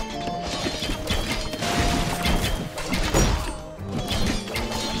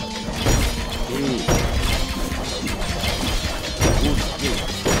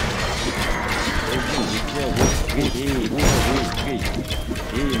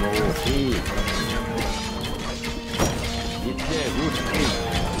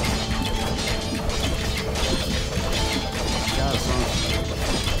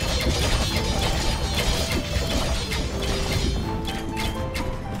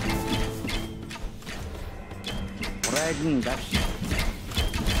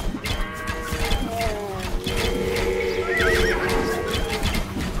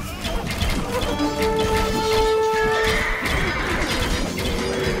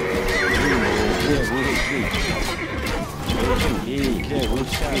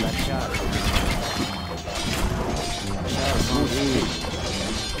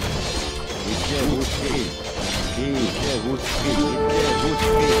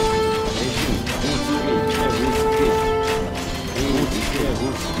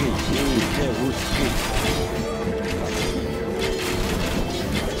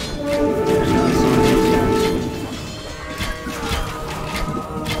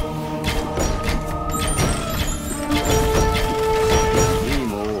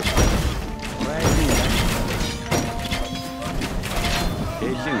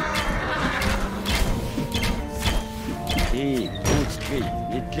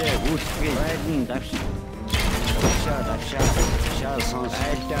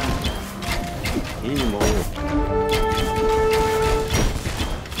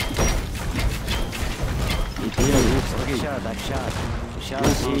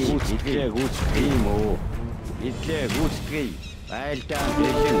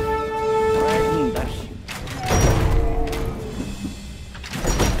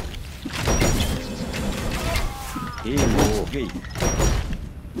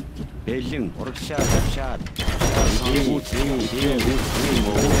 Бэлэн урагшаа давшаад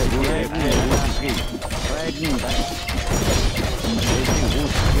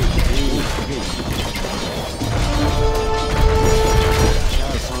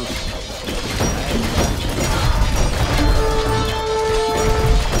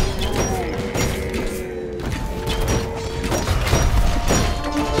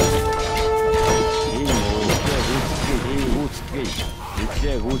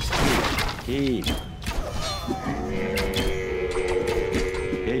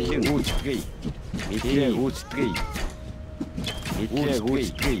Бэлэн гүйцэтгэе. Мэдлээ гүйцэтгэе. Мэдлээ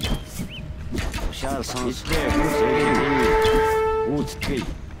гүйцэтгэе. Шаар сонс. Гүйцэтгэе.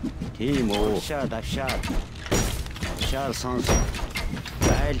 Тийм үү. Давшаад. Шаар сонс.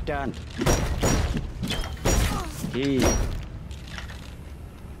 Байлдаан. Тийм.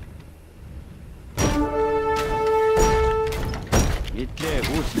 Мэдлээ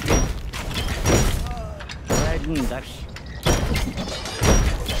гүйцэтгэе. Байлдан давш.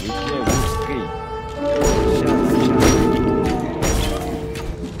 Мэдлээ гүйцэтгэе.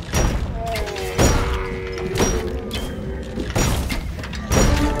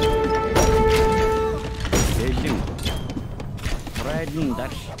 Байлдан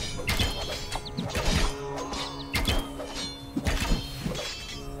давш.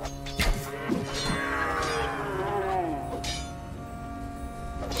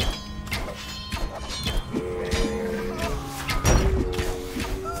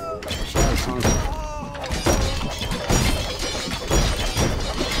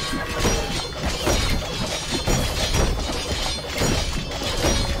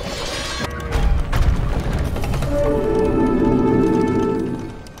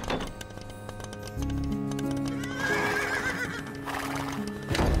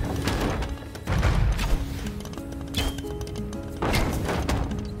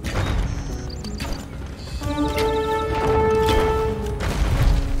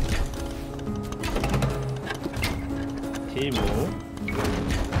 Тийм үү?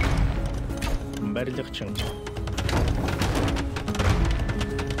 Барилгачин.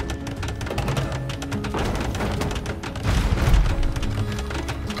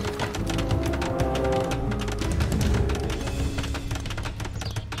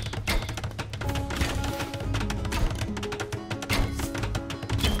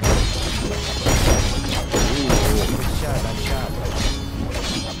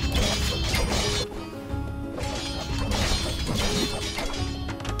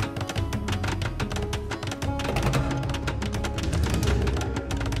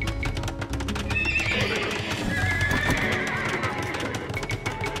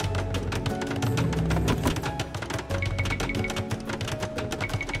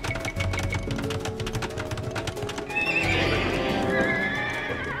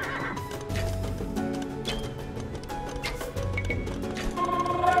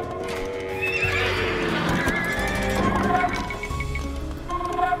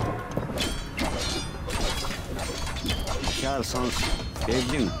 Сонс.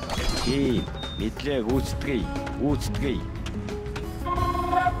 Бэлэн. Тийм. Мэдлээ гүйцэтгэе. Гүйцэтгэе.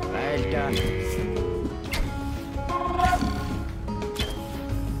 Байлдаан.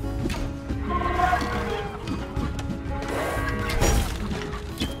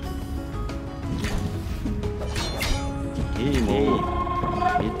 Тийм үү.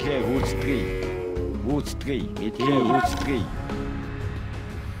 Мэдлээ гүйцэтгэе. Гүйцэтгэе. Мэдлээ гүйцэтгэе.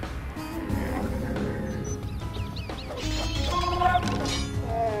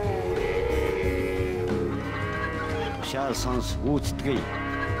 Шаар сонс гүйцэтгэе.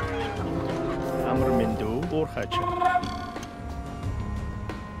 Амар мэндүү уурхаач.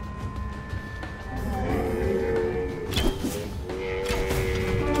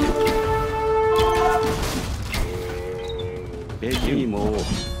 Бэлэн үү.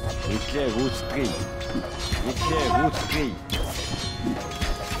 Мэдлээ гүйцэтгэе. Мэдлээ гүйцэтгэе.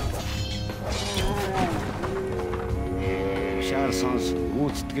 Шаар сонс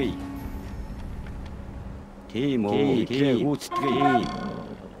гүйцэтгэе. Тийм үү. Мэдлээ гүйцэтгэе.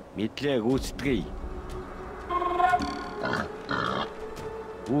 Мэдлээ гүйцэтгэе.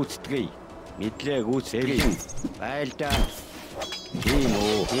 Гүйцэтгэе. Мэдлээ гүйцэтгэе. Байлдаа. Тийм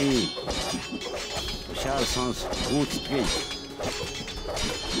үү. Тийм. Шаар сонс гүйцэтгэе.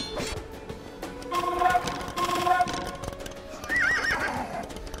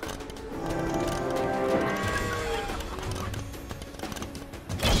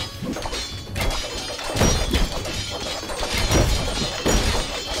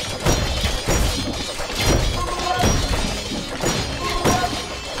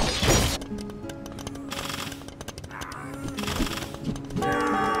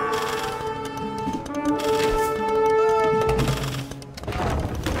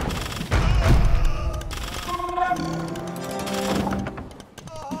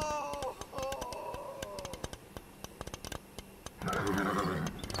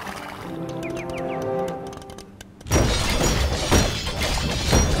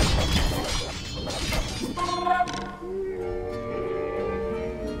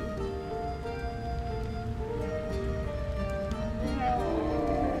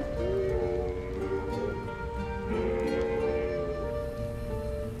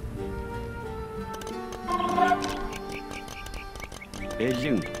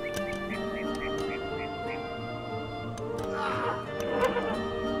 Бэлэн.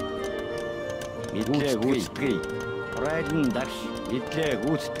 Мэдлээ гүйцэтгэе. Райлан дагш. Мэдлээ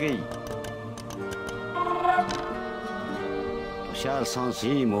гүйцэтгэе. Тушаал сонс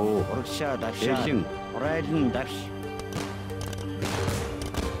ийм үү. Урагшаа давшаа. Бэлэн. Райлан дагш.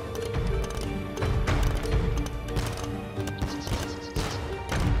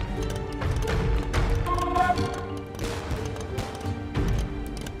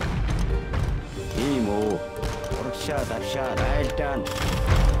 Давшаа айлдаан.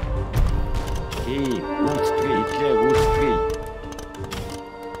 Гүйцэтгэе. Мэдлээ гүйцэтгэе.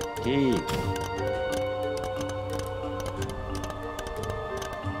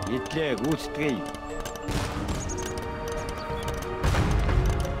 Мэдлээ гүйцэтгэе.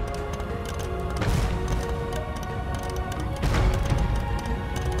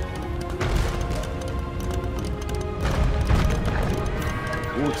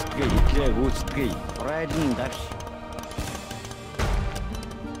 Гүйцэтгэе. Мэдлээ гүйцэтгэе. Райлан дагш.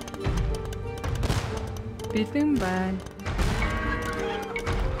 Бэлэн байна.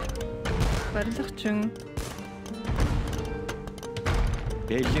 Барилгачин.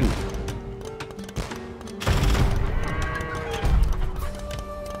 Бэлэн.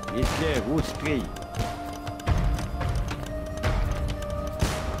 Мэдлээ гүйцэтгэе.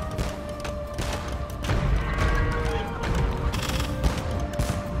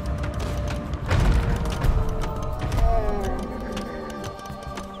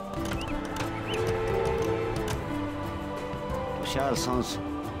 Тушаал сонс.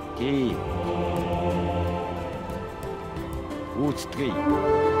 Гүйцэтгэе.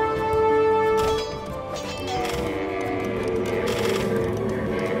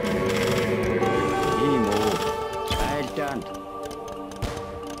 Ийм үү. Айлдаанд.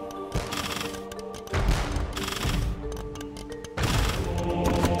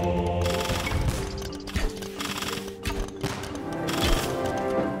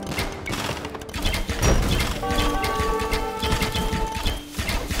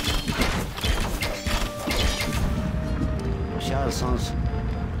 Sons.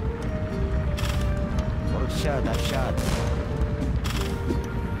 Урагшаа давшаад.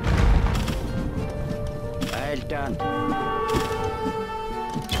 Айлдаан.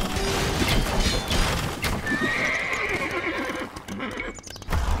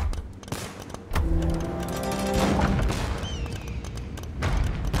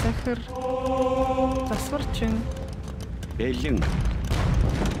 Захир. Засварчин. Бэлэн.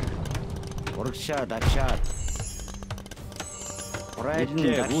 Урагшаа давшаад.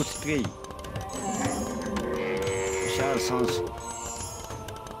 Мэдлээ гүйцэтгэе. Тушаал сонс.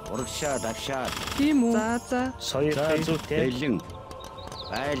 Урагшаа давшаад. Тийм үү. За. Соёлын зүйтэй. Бэлэн.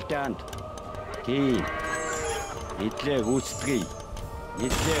 Айлдаанд. Мэдлээ гүйцэтгэе.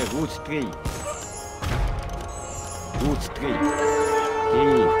 Мэдлээ гүйцэтгэе. Гүйцэтгэе.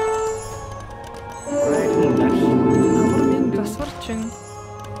 Райлан дагш. Амармын засварчин.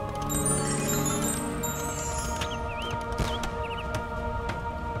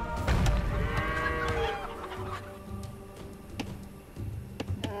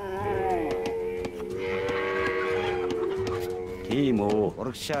 Тийм үү.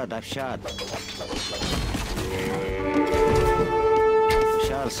 Урагшаа давшаад.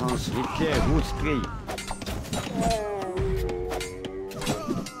 Тушаал сонс. Мэдлээ гүйцэтгэе.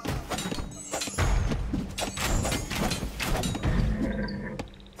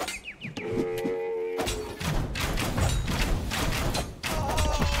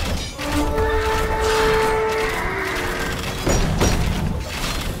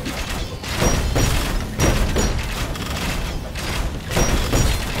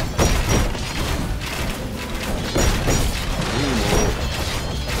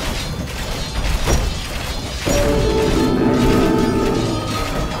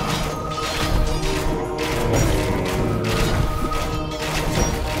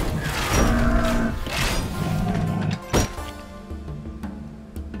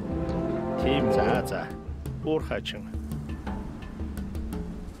 Уурхачин.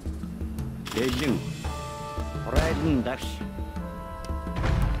 Бэлэн. Райлан дагш.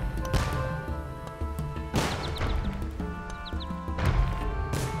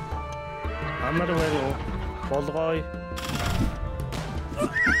 Амар бариу. Болгоё.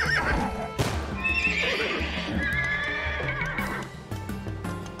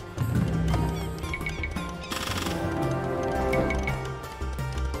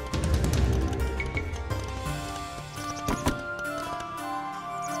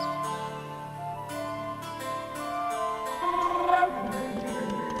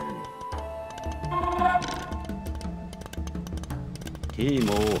 Тийм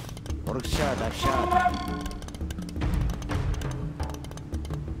үү. Урагшаа давшаа.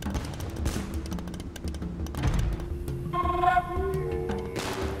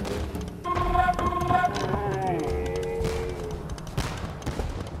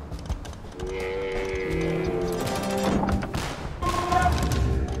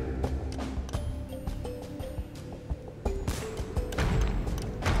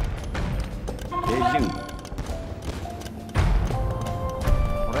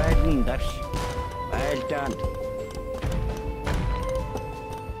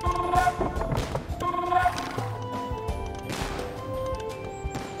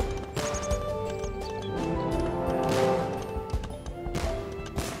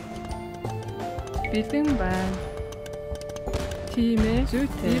 Бэлэн байна. Тийм ээ.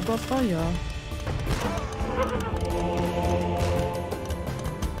 Зүйтэй болгоё.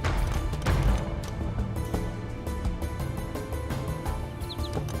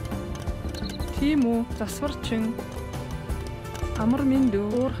 Тийм үү. Засварчин. Амар миндүү.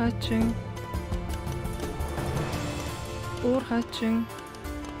 Уур хачин. Уур хачин.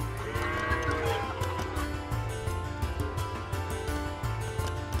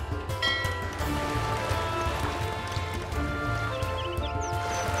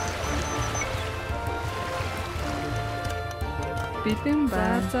 Бэлэн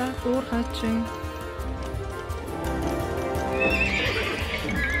бааза уур хачин.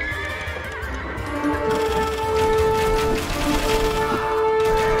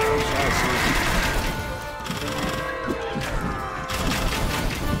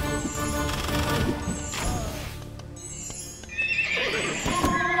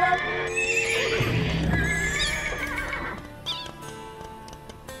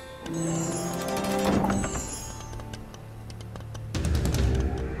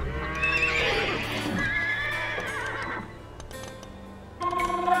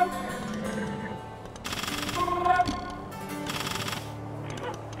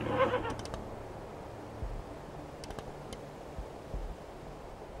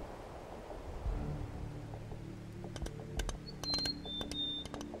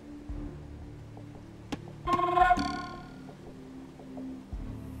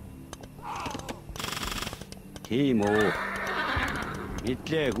 Тийм үү.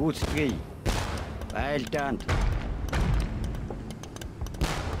 Мэдлээ гүйцэтгэе. Байлдаанд.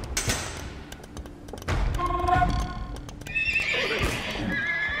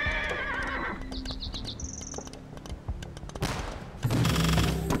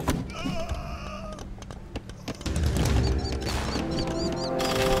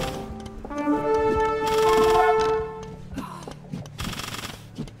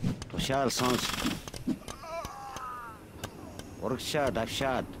 Тушаал сонс. Урагшаа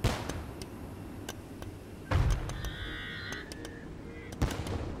давшаад.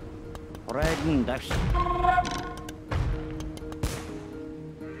 Урайдан давш.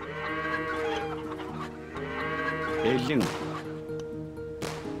 Бэлэн.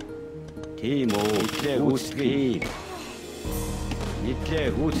 Тийм үү. Мэдлээ гүйцэтгэе. Мэдлээ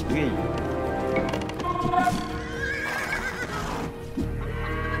гүйцэтгэе.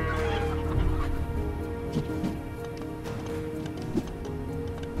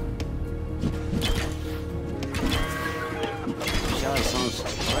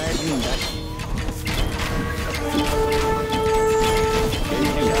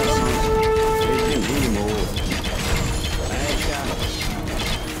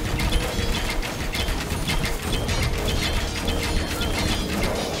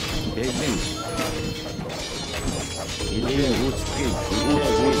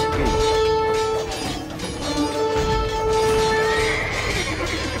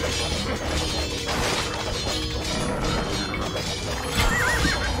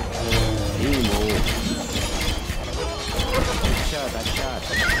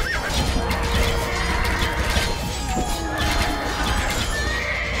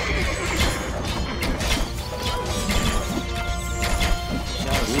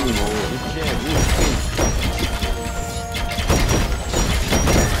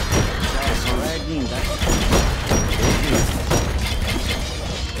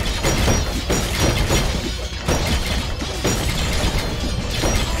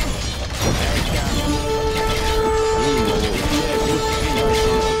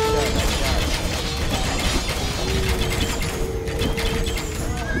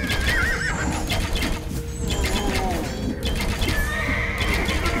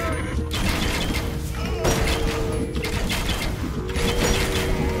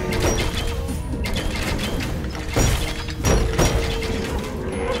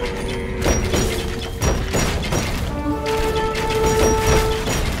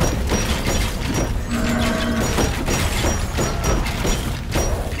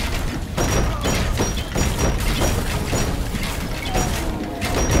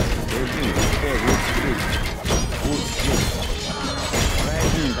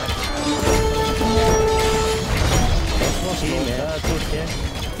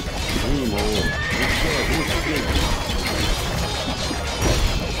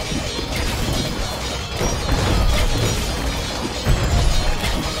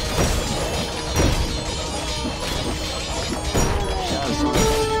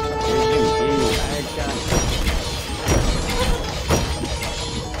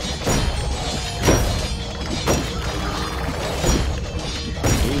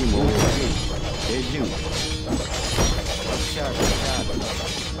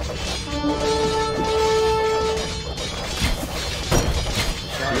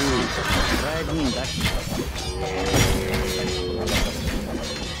 Riding dash.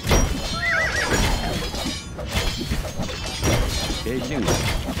 Beijing.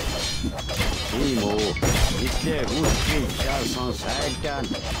 Imo. Itle Gutri. Charson Saildan.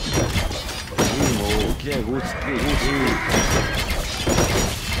 Imo. Itle Gutri. Itle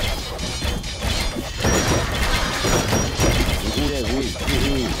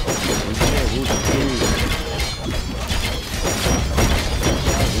Gutri. Itle Gutri.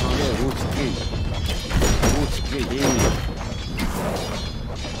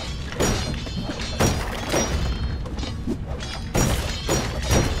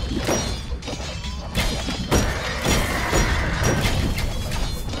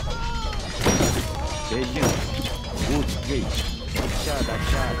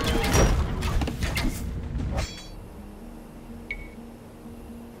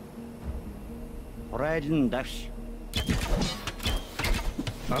 Riding dash.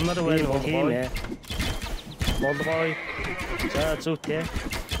 Амар байна уу? Тийм ээ. Болгоё. За зүйтэй.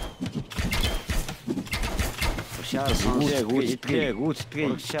 Шаар сонсоо гүйтгэе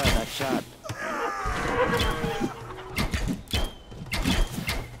шаад.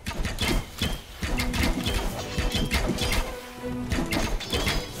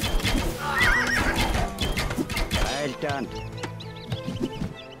 Айлтан.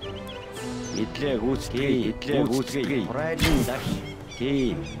 Итлээ гүйтгэе. Riding dash.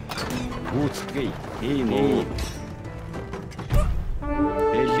 Тийм. Гүйтгэе. Тийм үү.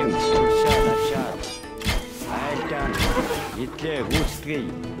 Бэлэн шаад. Айлтан. Итлээ гүйтгэе.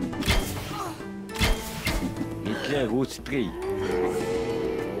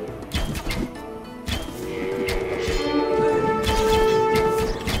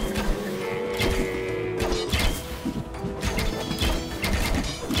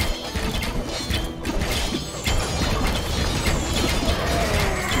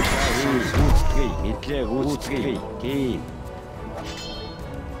 Тийм.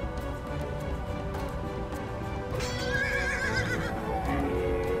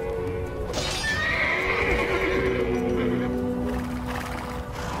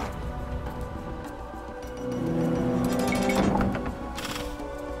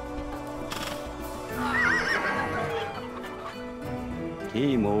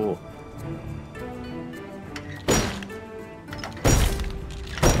 Тийм үү.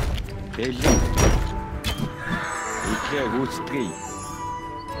 Бэлэн. Итлээ гүйтгэе.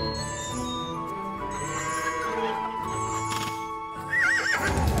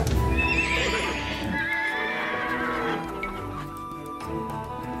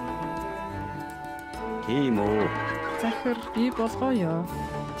 Тийм үү. Захир бий болгоё.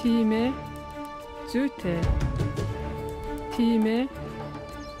 Тийм ээ. Зүйтэй. Тийм ээ.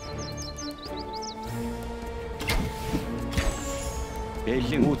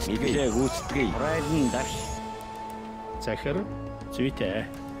 Бэлэн гүйтгэе. Riding dash. Захир зүйтэй.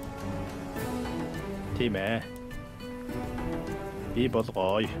 Тийм ээ. Би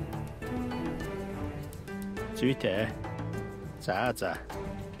болгоё. Зүйтэй. За.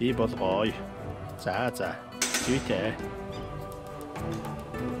 Би болгоё. За. Зүйтэй.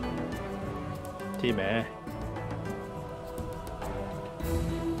 Тийм ээ.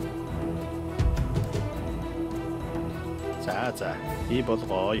 За. Би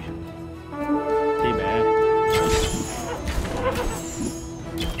болгоё. Тийм ээ.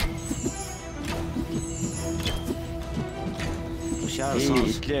 Шаар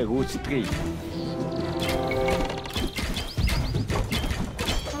сонслээ гүйтгэе.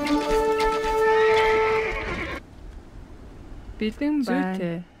 Бэлэн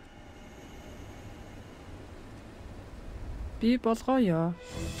зүйтэй. Би болгоё.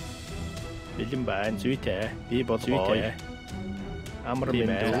 Бэлэн байна. Зүйтэй. Би болгоё. Амар минь.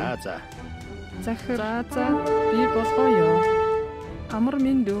 За. Захир. За. Би болгоё. Амар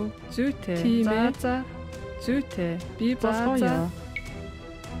минь дүү. Зүйтэй. Тийм ээ. За. Зүйтэй. Би болгоё.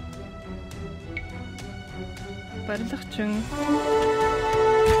 Барилгачин.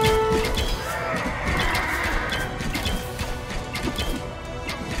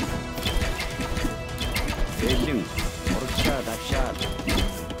 Бэлэн. Урагшаад.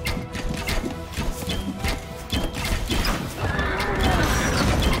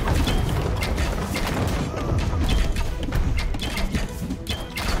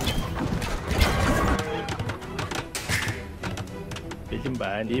 Бэлэн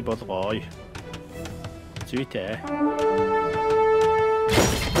байна. Би болгоё. Зүйтэй.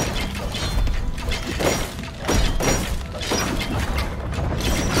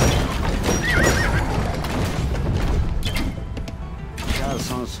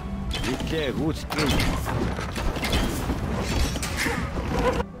 Шансонс. Итлээ гүйтгэе.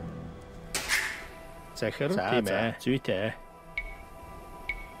 захир тийм ээ. Зүйтэй.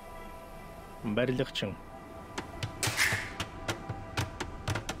 Барилгачин.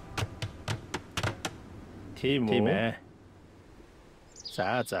 Тийм ээ.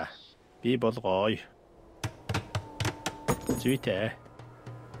 За. Би болгоё. Зүйтэй.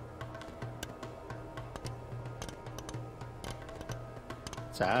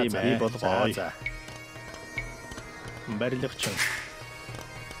 За би болгоё. Барилгачин.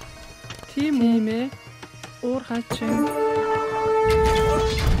 Тийм ээ. Уур хачин.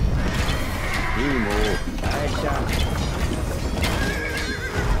 Тийм үү. Айчаа.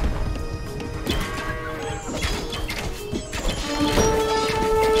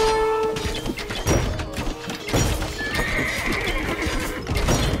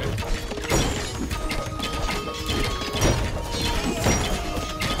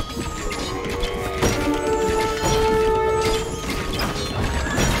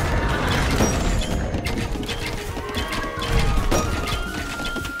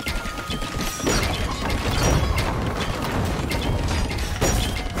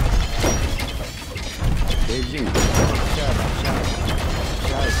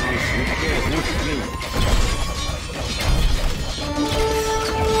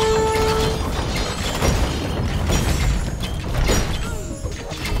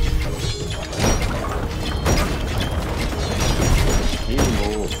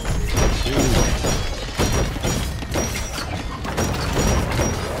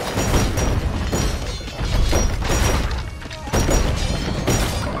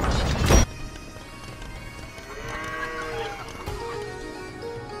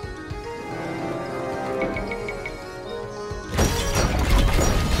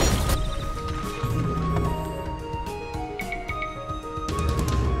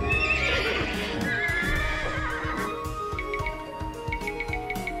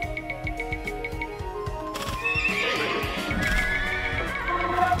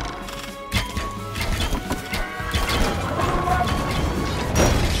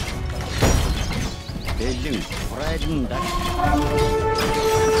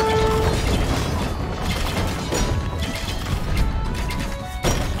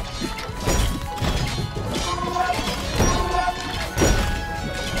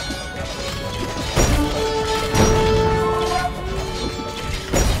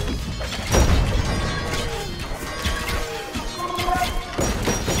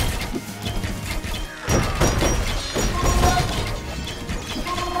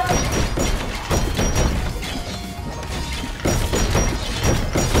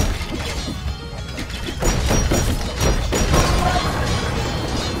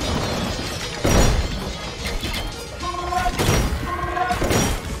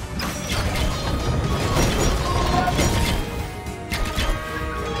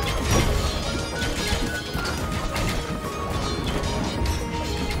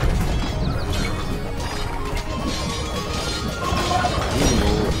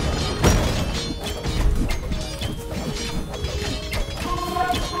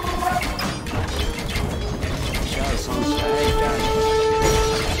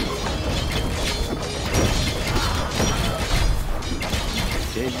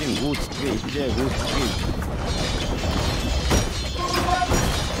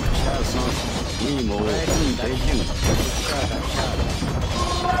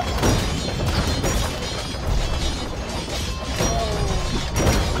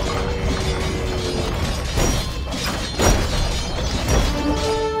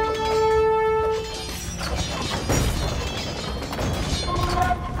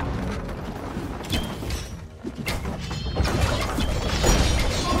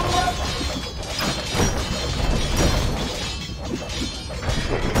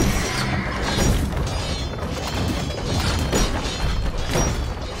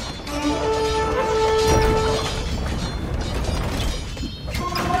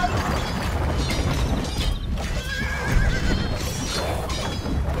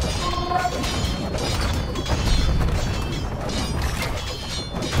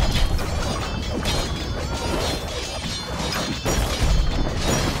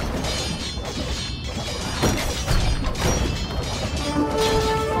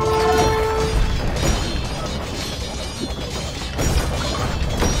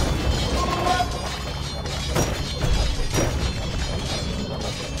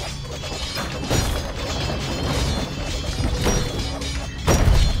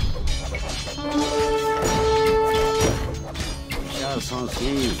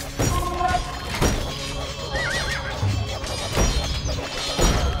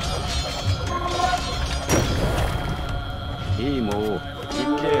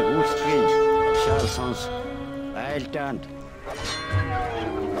 айлдаанд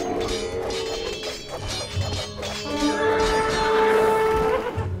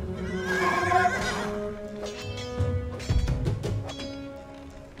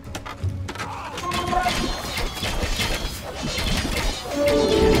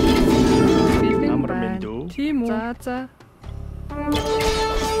Бэлэн Амар байна. мэд үү? Тийм үү? За.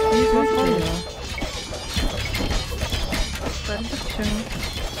 Би болгоё. Барилгачин.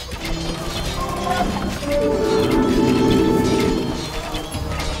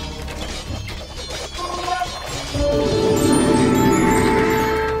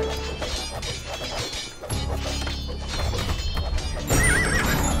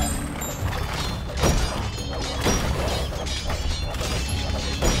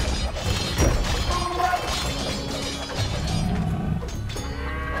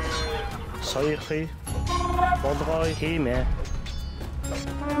 Соёхи болгоё тийм ээ.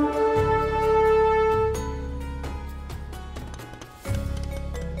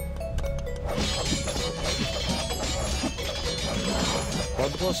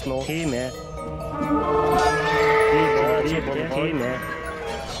 Болгосноо тийм ээ. Би болгоё тийм ээ.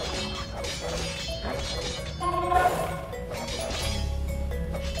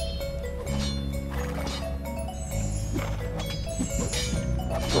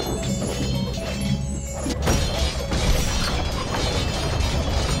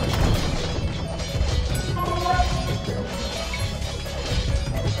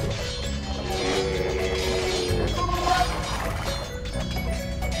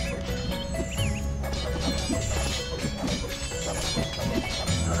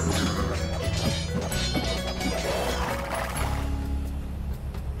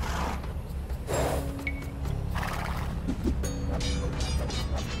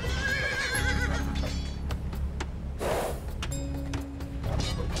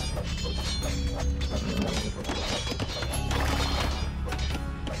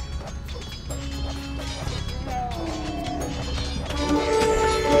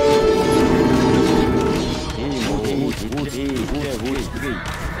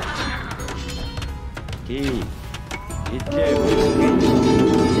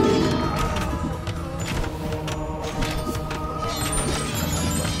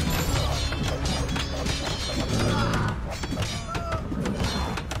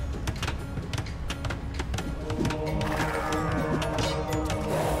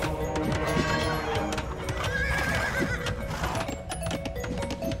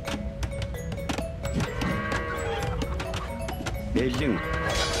 Бэлэн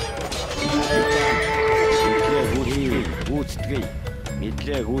гүйцэтгэе.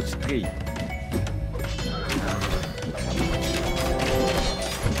 Мэдлээ гүйцэтгэе.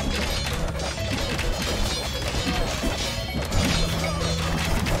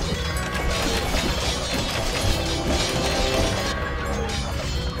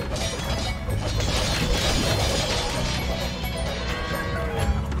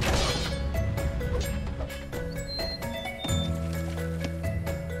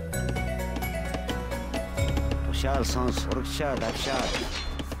 Тушаал сонс урагшаа давшаа.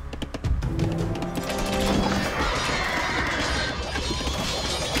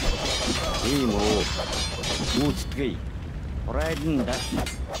 Ийм үү. Гүйцэтгэе. Урайлан даш.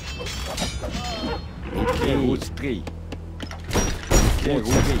 Мэдлээ гүйцэтгэе. Мэдлээ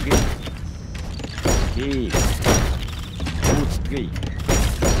гүйцэтгэе. Гүйцэтгэе.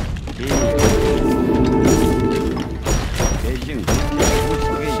 Бэлэн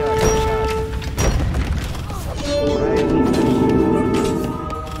гүйцэтгэе.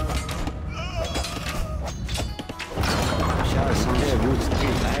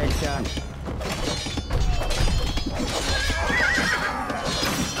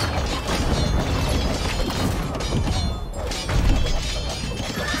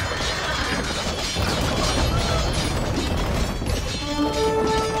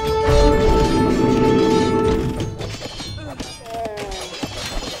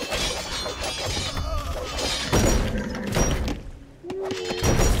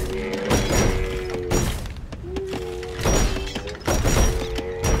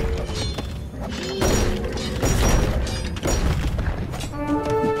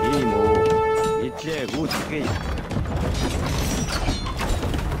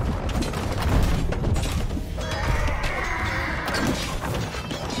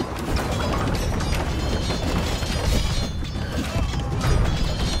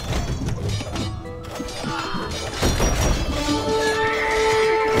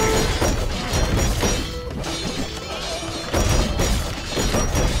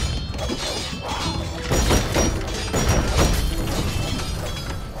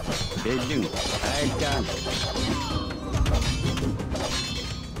 Бэлэн айлтаа.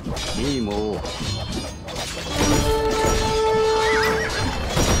 Тийм үү.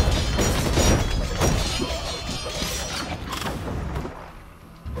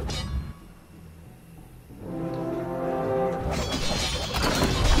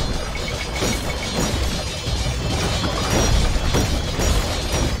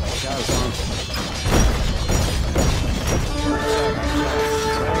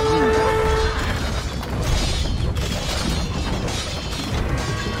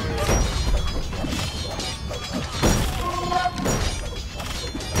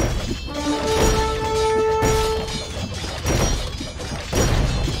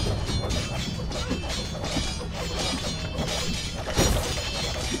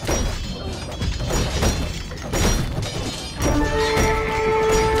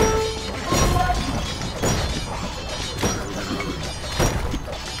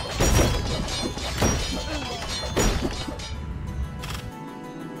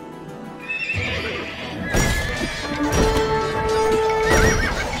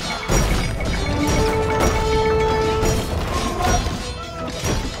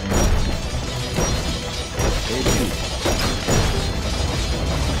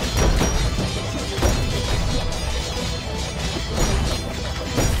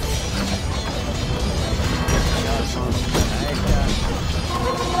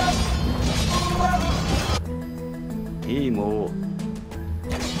 Тийм үү.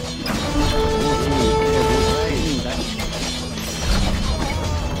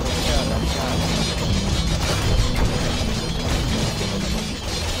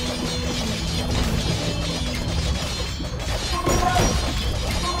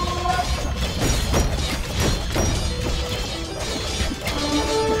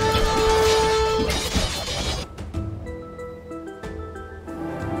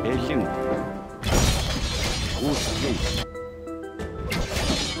 Бэлэн үүсгэе.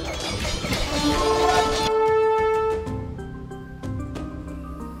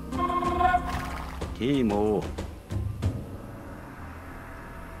 Тийм үү.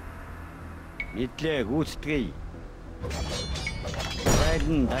 Мэдлээ гүйцэтгэе.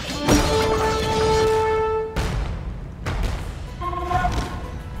 Байдэн даш.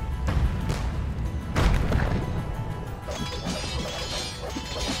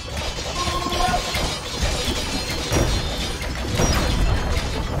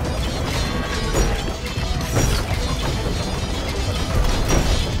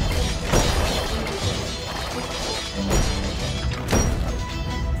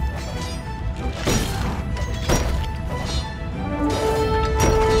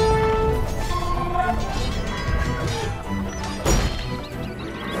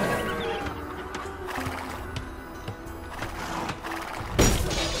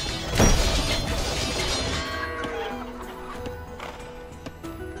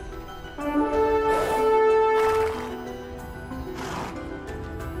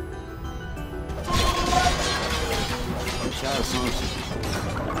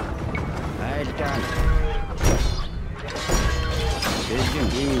 Айлтаа. Бэлэн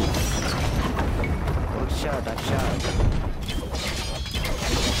ийм. Уршаа дашаа.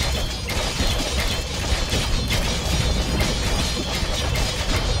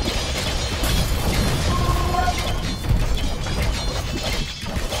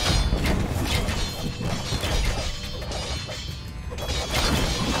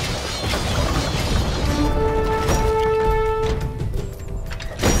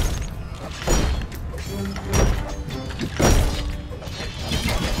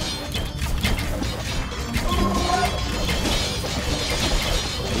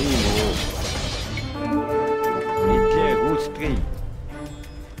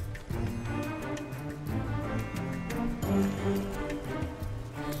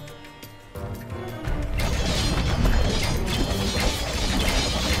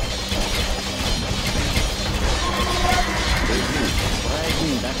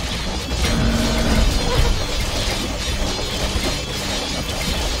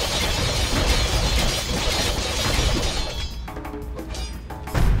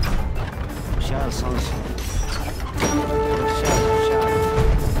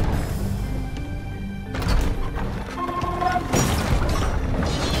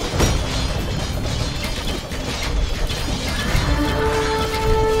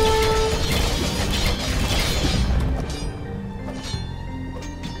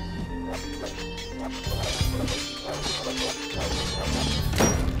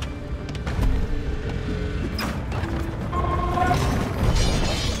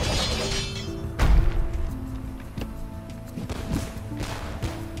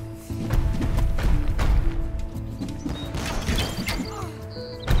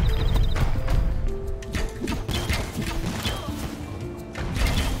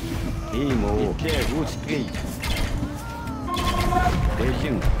 гүйцэтгэе.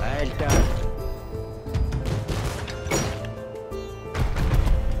 Бэлэн айлдаа.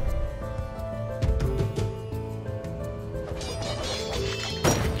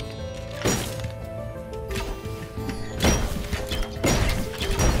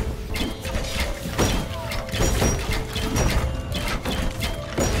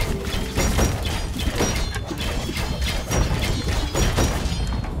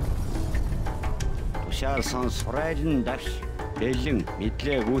 Тушаал сонс урайлан давш. Бэлэн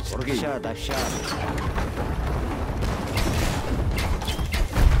мэдлээ гүйцэтгэе. Давшаа.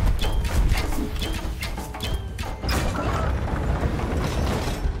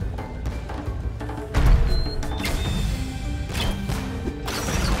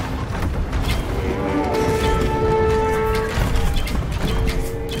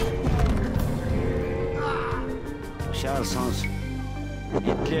 Тушаал сонс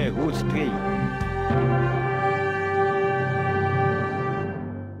мэдлээ гүйцэтгэе.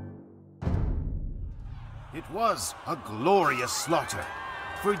 It was a glorious slaughter.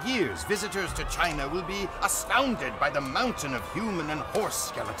 For years, visitors to China will be astounded by the mountain of human and horse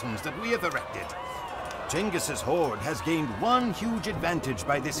skeletons that we have erected. Genghis's horde has gained one huge advantage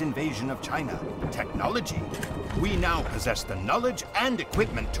by this invasion of China: technology. We now possess the knowledge and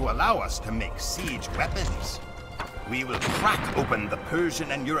equipment to allow us to make siege weapons. We will crack open the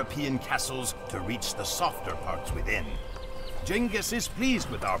Persian and European castles to reach the softer parts within. Genghis is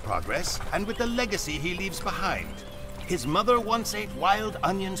pleased with our progress and with the legacy he leaves behind. His mother once ate wild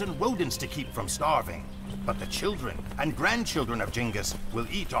onions and rodents to keep from starving. But the children and grandchildren of Genghis will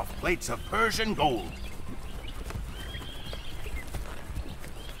eat off plates of Persian gold.